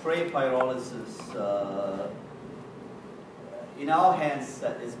 Spray pyrolysis, in our hands,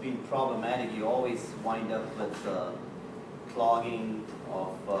 that has been problematic. You always wind up with clogging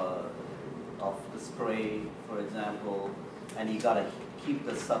of the spray, for example, and you got to keep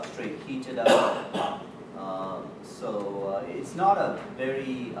the substrate heated up. So it's not a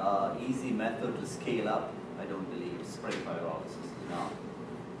very easy method to scale up, I don't believe. Spray pyrolysis is not.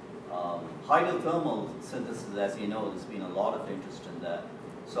 Hydrothermal synthesis, as you know, there's been a lot of interest in that.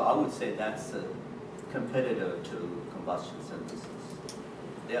 So I would say that's a competitor to combustion synthesis.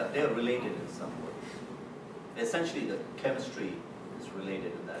 They're related in some way. Essentially, the chemistry is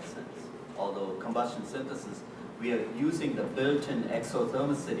related in that sense. Although combustion synthesis, we are using the built-in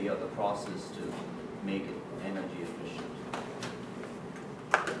exothermicity of the process to make it energy efficient.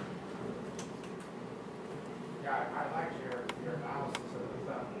 Yeah, I liked your analysis of the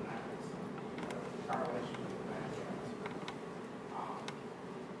thermodynamics correlation with the mass gas.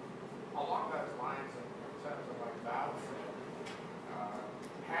 Along those lines, in terms of like valve set,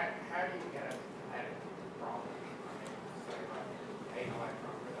 how do you get a kinetic problem? I mean, say like 8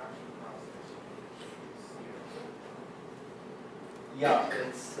 electron reduction process. Yeah,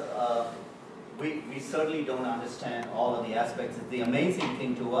 it's we certainly don't understand all of the aspects. The amazing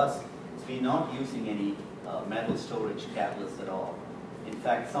thing to us is we're not using any metal storage catalysts at all. In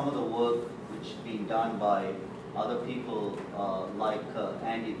fact, some of the work which is being done by other people like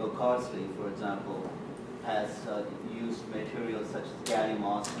Andy Bocarsley, for example, has used materials such as gallium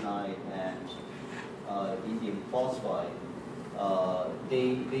arsenide and indium phosphide.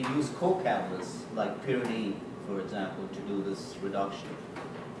 They use co-catalysts like pyridine, for example, to do this reduction.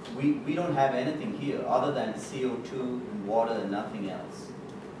 We don't have anything here other than CO2 and water and nothing else.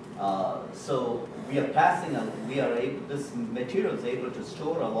 So we are passing, this material is able to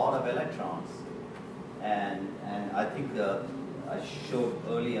store a lot of electrons. And I think I showed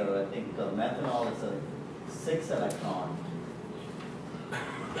earlier, I think methanol is a 6 electron.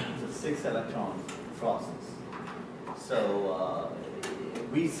 It's a 6 electron process. So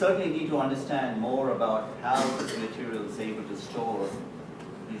we certainly need to understand more about how this material is able to store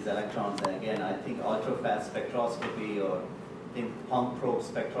these electrons. And again, I think ultrafast spectroscopy or pump probe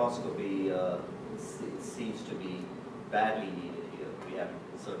spectroscopy seems to be badly needed here. We haven't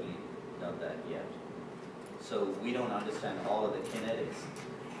certainly done that yet. So we don't understand all of the kinetics.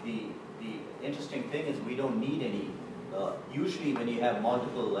 The interesting thing is we don't need any, usually when you have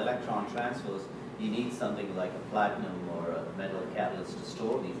multiple electron transfers, you need something like a platinum or a metal catalyst to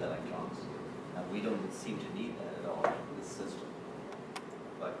store these electrons. And we don't seem to need that at all in this system.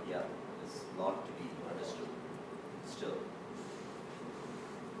 But yeah, there's a lot to be understood still.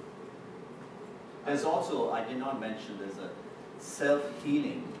 There's also, I did not mention, there's a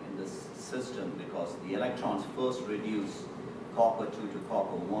self-healing in this system because the electrons first reduce copper 2 to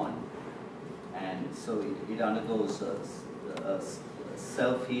copper 1. And so it undergoes a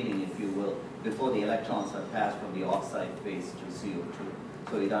self-healing, if you will, before the electrons are passed from the oxide phase to CO2.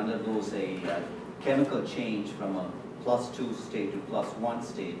 So it undergoes a chemical change from a +2 state to +1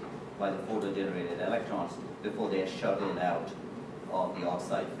 state by the photo-generated electrons before they are shuttled out of the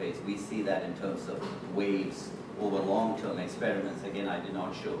oxide phase. We see that in terms of waves over long-term experiments. Again, I did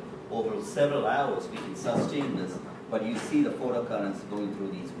not show. Over several hours, we can sustain this, but you see the photocurrents going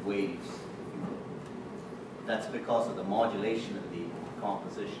through these waves. That's because of the modulation of the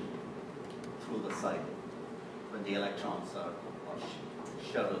composition through the cycle when the electrons are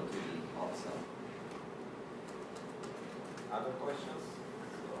shuttled to the oxide. Other questions?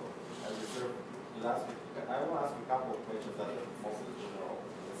 So, I reserve. I will ask a couple of questions that are mostly general.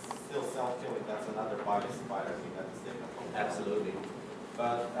 It's still self-healing. That's another bias I think that's different from Absolutely.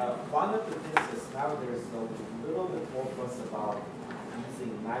 But one of the things is now there's a little bit more fuss about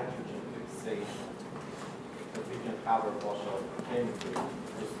using nitrogen fixation, that we can cover fossil chemically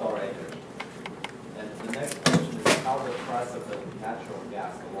to store energy. And the next question is how the price of the natural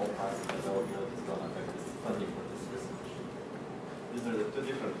gas, the low price of the oil is going to affect this funding for this research. these are the two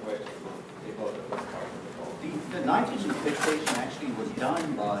different questions. Take out the first part of the call. The nitrogen fixation actually was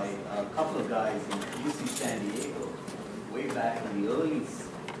done by a couple of guys in UC San Diego way back in the early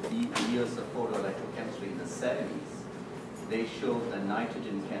years of photoelectrochemistry in the 70s. They showed that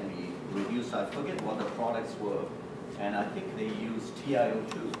nitrogen can be reduced. I forget what the products were, and I think they used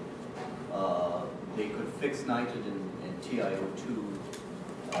TiO2. They could fix nitrogen in TiO2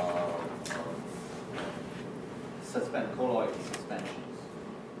 colloid suspensions.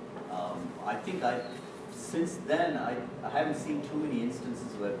 I think since then, I haven't seen too many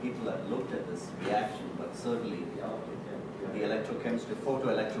instances where people have looked at this reaction, but certainly the electrochemistry,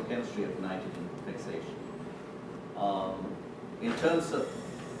 photoelectrochemistry of nitrogen fixation. In terms of,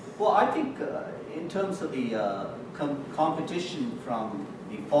 well, I think in terms of the competition from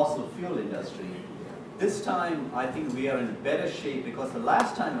the fossil fuel industry, this time I think we are in better shape because the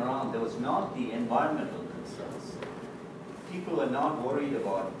last time around there was not the environmental concerns. People were not worried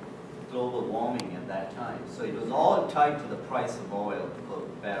about global warming at that time. So it was all tied to the price of oil per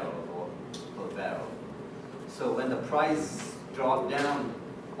barrel or per barrel. So when the price dropped down,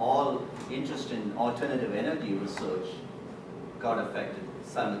 all interest in alternative energy research got affected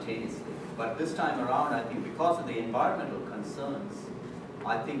simultaneously. But this time around, I think because of the environmental concerns,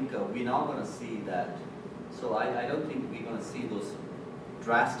 I think we're not going to see that. So I don't think we're going to see those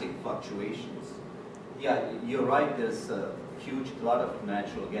drastic fluctuations. Yeah, you're right, there's a huge glut of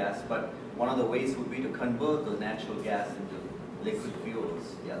natural gas, but one of the ways would be to convert the natural gas into liquid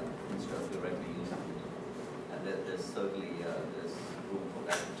fuels, yeah, instead of directly using it. And there's certainly there's room for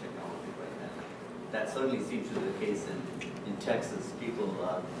that technology right now. That certainly seems to be the case in Texas. People,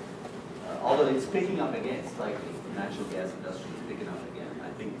 although it's picking up again slightly, the natural gas industry is picking up again. I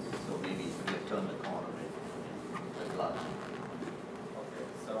think so. Maybe we've turned the corner in the glut. Okay,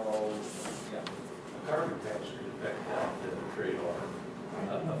 so yeah. Carbon tax could affect the trade order.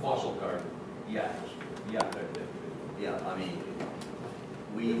 A fossil carbon. Yeah, yeah, yeah. I mean,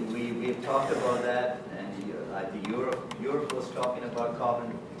 we've talked about that, and I think Europe was talking about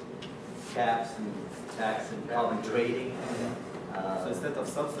carbon caps and tax and carbon trading. So instead of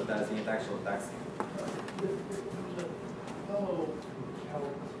subsidizing it, actual taxing.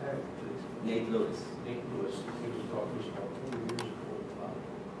 Nate Lewis. Nate Lewis, he was talking about 4 years ago about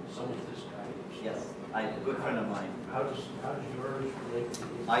some of this guy. Yes, a good friend of mine. How does yours relate to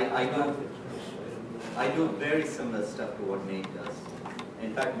his? I do very similar stuff to what Nate does.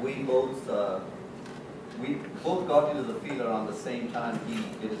 In fact, we both got into the field around the same time. He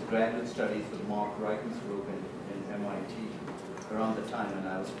did his graduate studies with Mark Reichen's group in MIT around the time when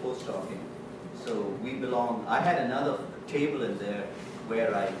I was postdocing. So we belong. I had another table in there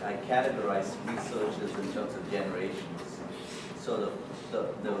where I categorized researchers in terms of generations. So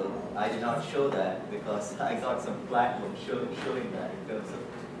I did not show that because I got some flack from showing that in terms of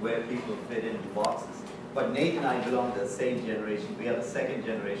where people fit in boxes. But Nate and I belong to the same generation. We are the second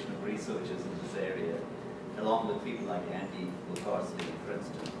generation of researchers in this area, along with people like Andy Lucarsley in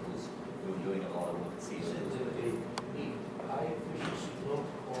Princeton, who's been doing a lot of work at Is it a high efficiency, low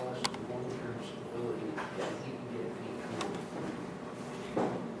cost, long-term stability that he can get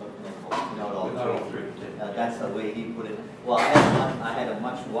Not all Not all three. three. That's the way he put it. Well, I had a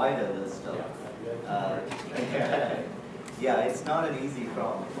much wider list of. Yeah, it's not an easy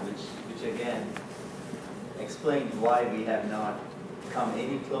problem, which again explains why we have not come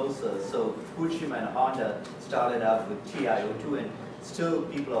any closer. So Fukushima and Honda started out with TiO2, and still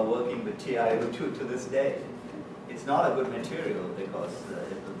people are working with TiO2 to this day. It's not a good material because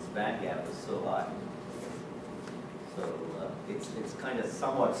its band gap is so high. So it's kind of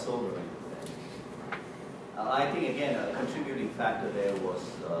somewhat sobering. I think again a contributing factor there was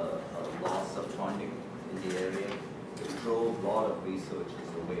a loss of funding in the area. It drove a lot of researchers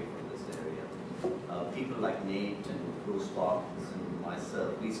away from this area. People like Nate and Bruce Hawkins and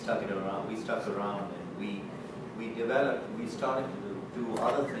myself, we stuck around, and we started to do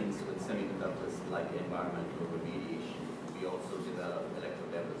other things with semiconductors like environmental remediation. We also developed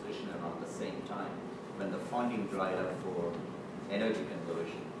electrodeposition around the same time. When the funding dried up for energy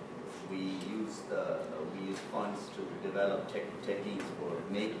conversion, we used funds to develop techniques for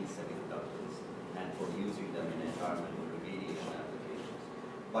making semiconductors and for using them in environmental remediation applications.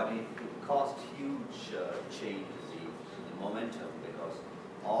 But it caused huge changes in the momentum because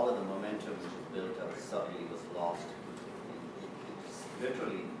all of the momentum which was built up suddenly was lost. It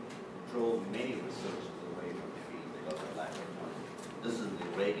literally drove many researchers away from the field because of lack of money. This is the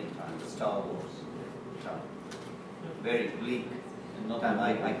Reagan time, the Star Wars time. Very bleak.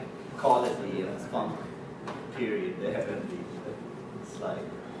 I call it the funk period there in the slide.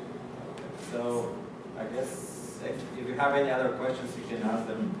 So I guess if you have any other questions, you can ask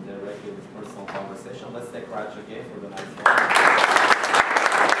them directly with personal conversation. Let's take Raj again for the next one.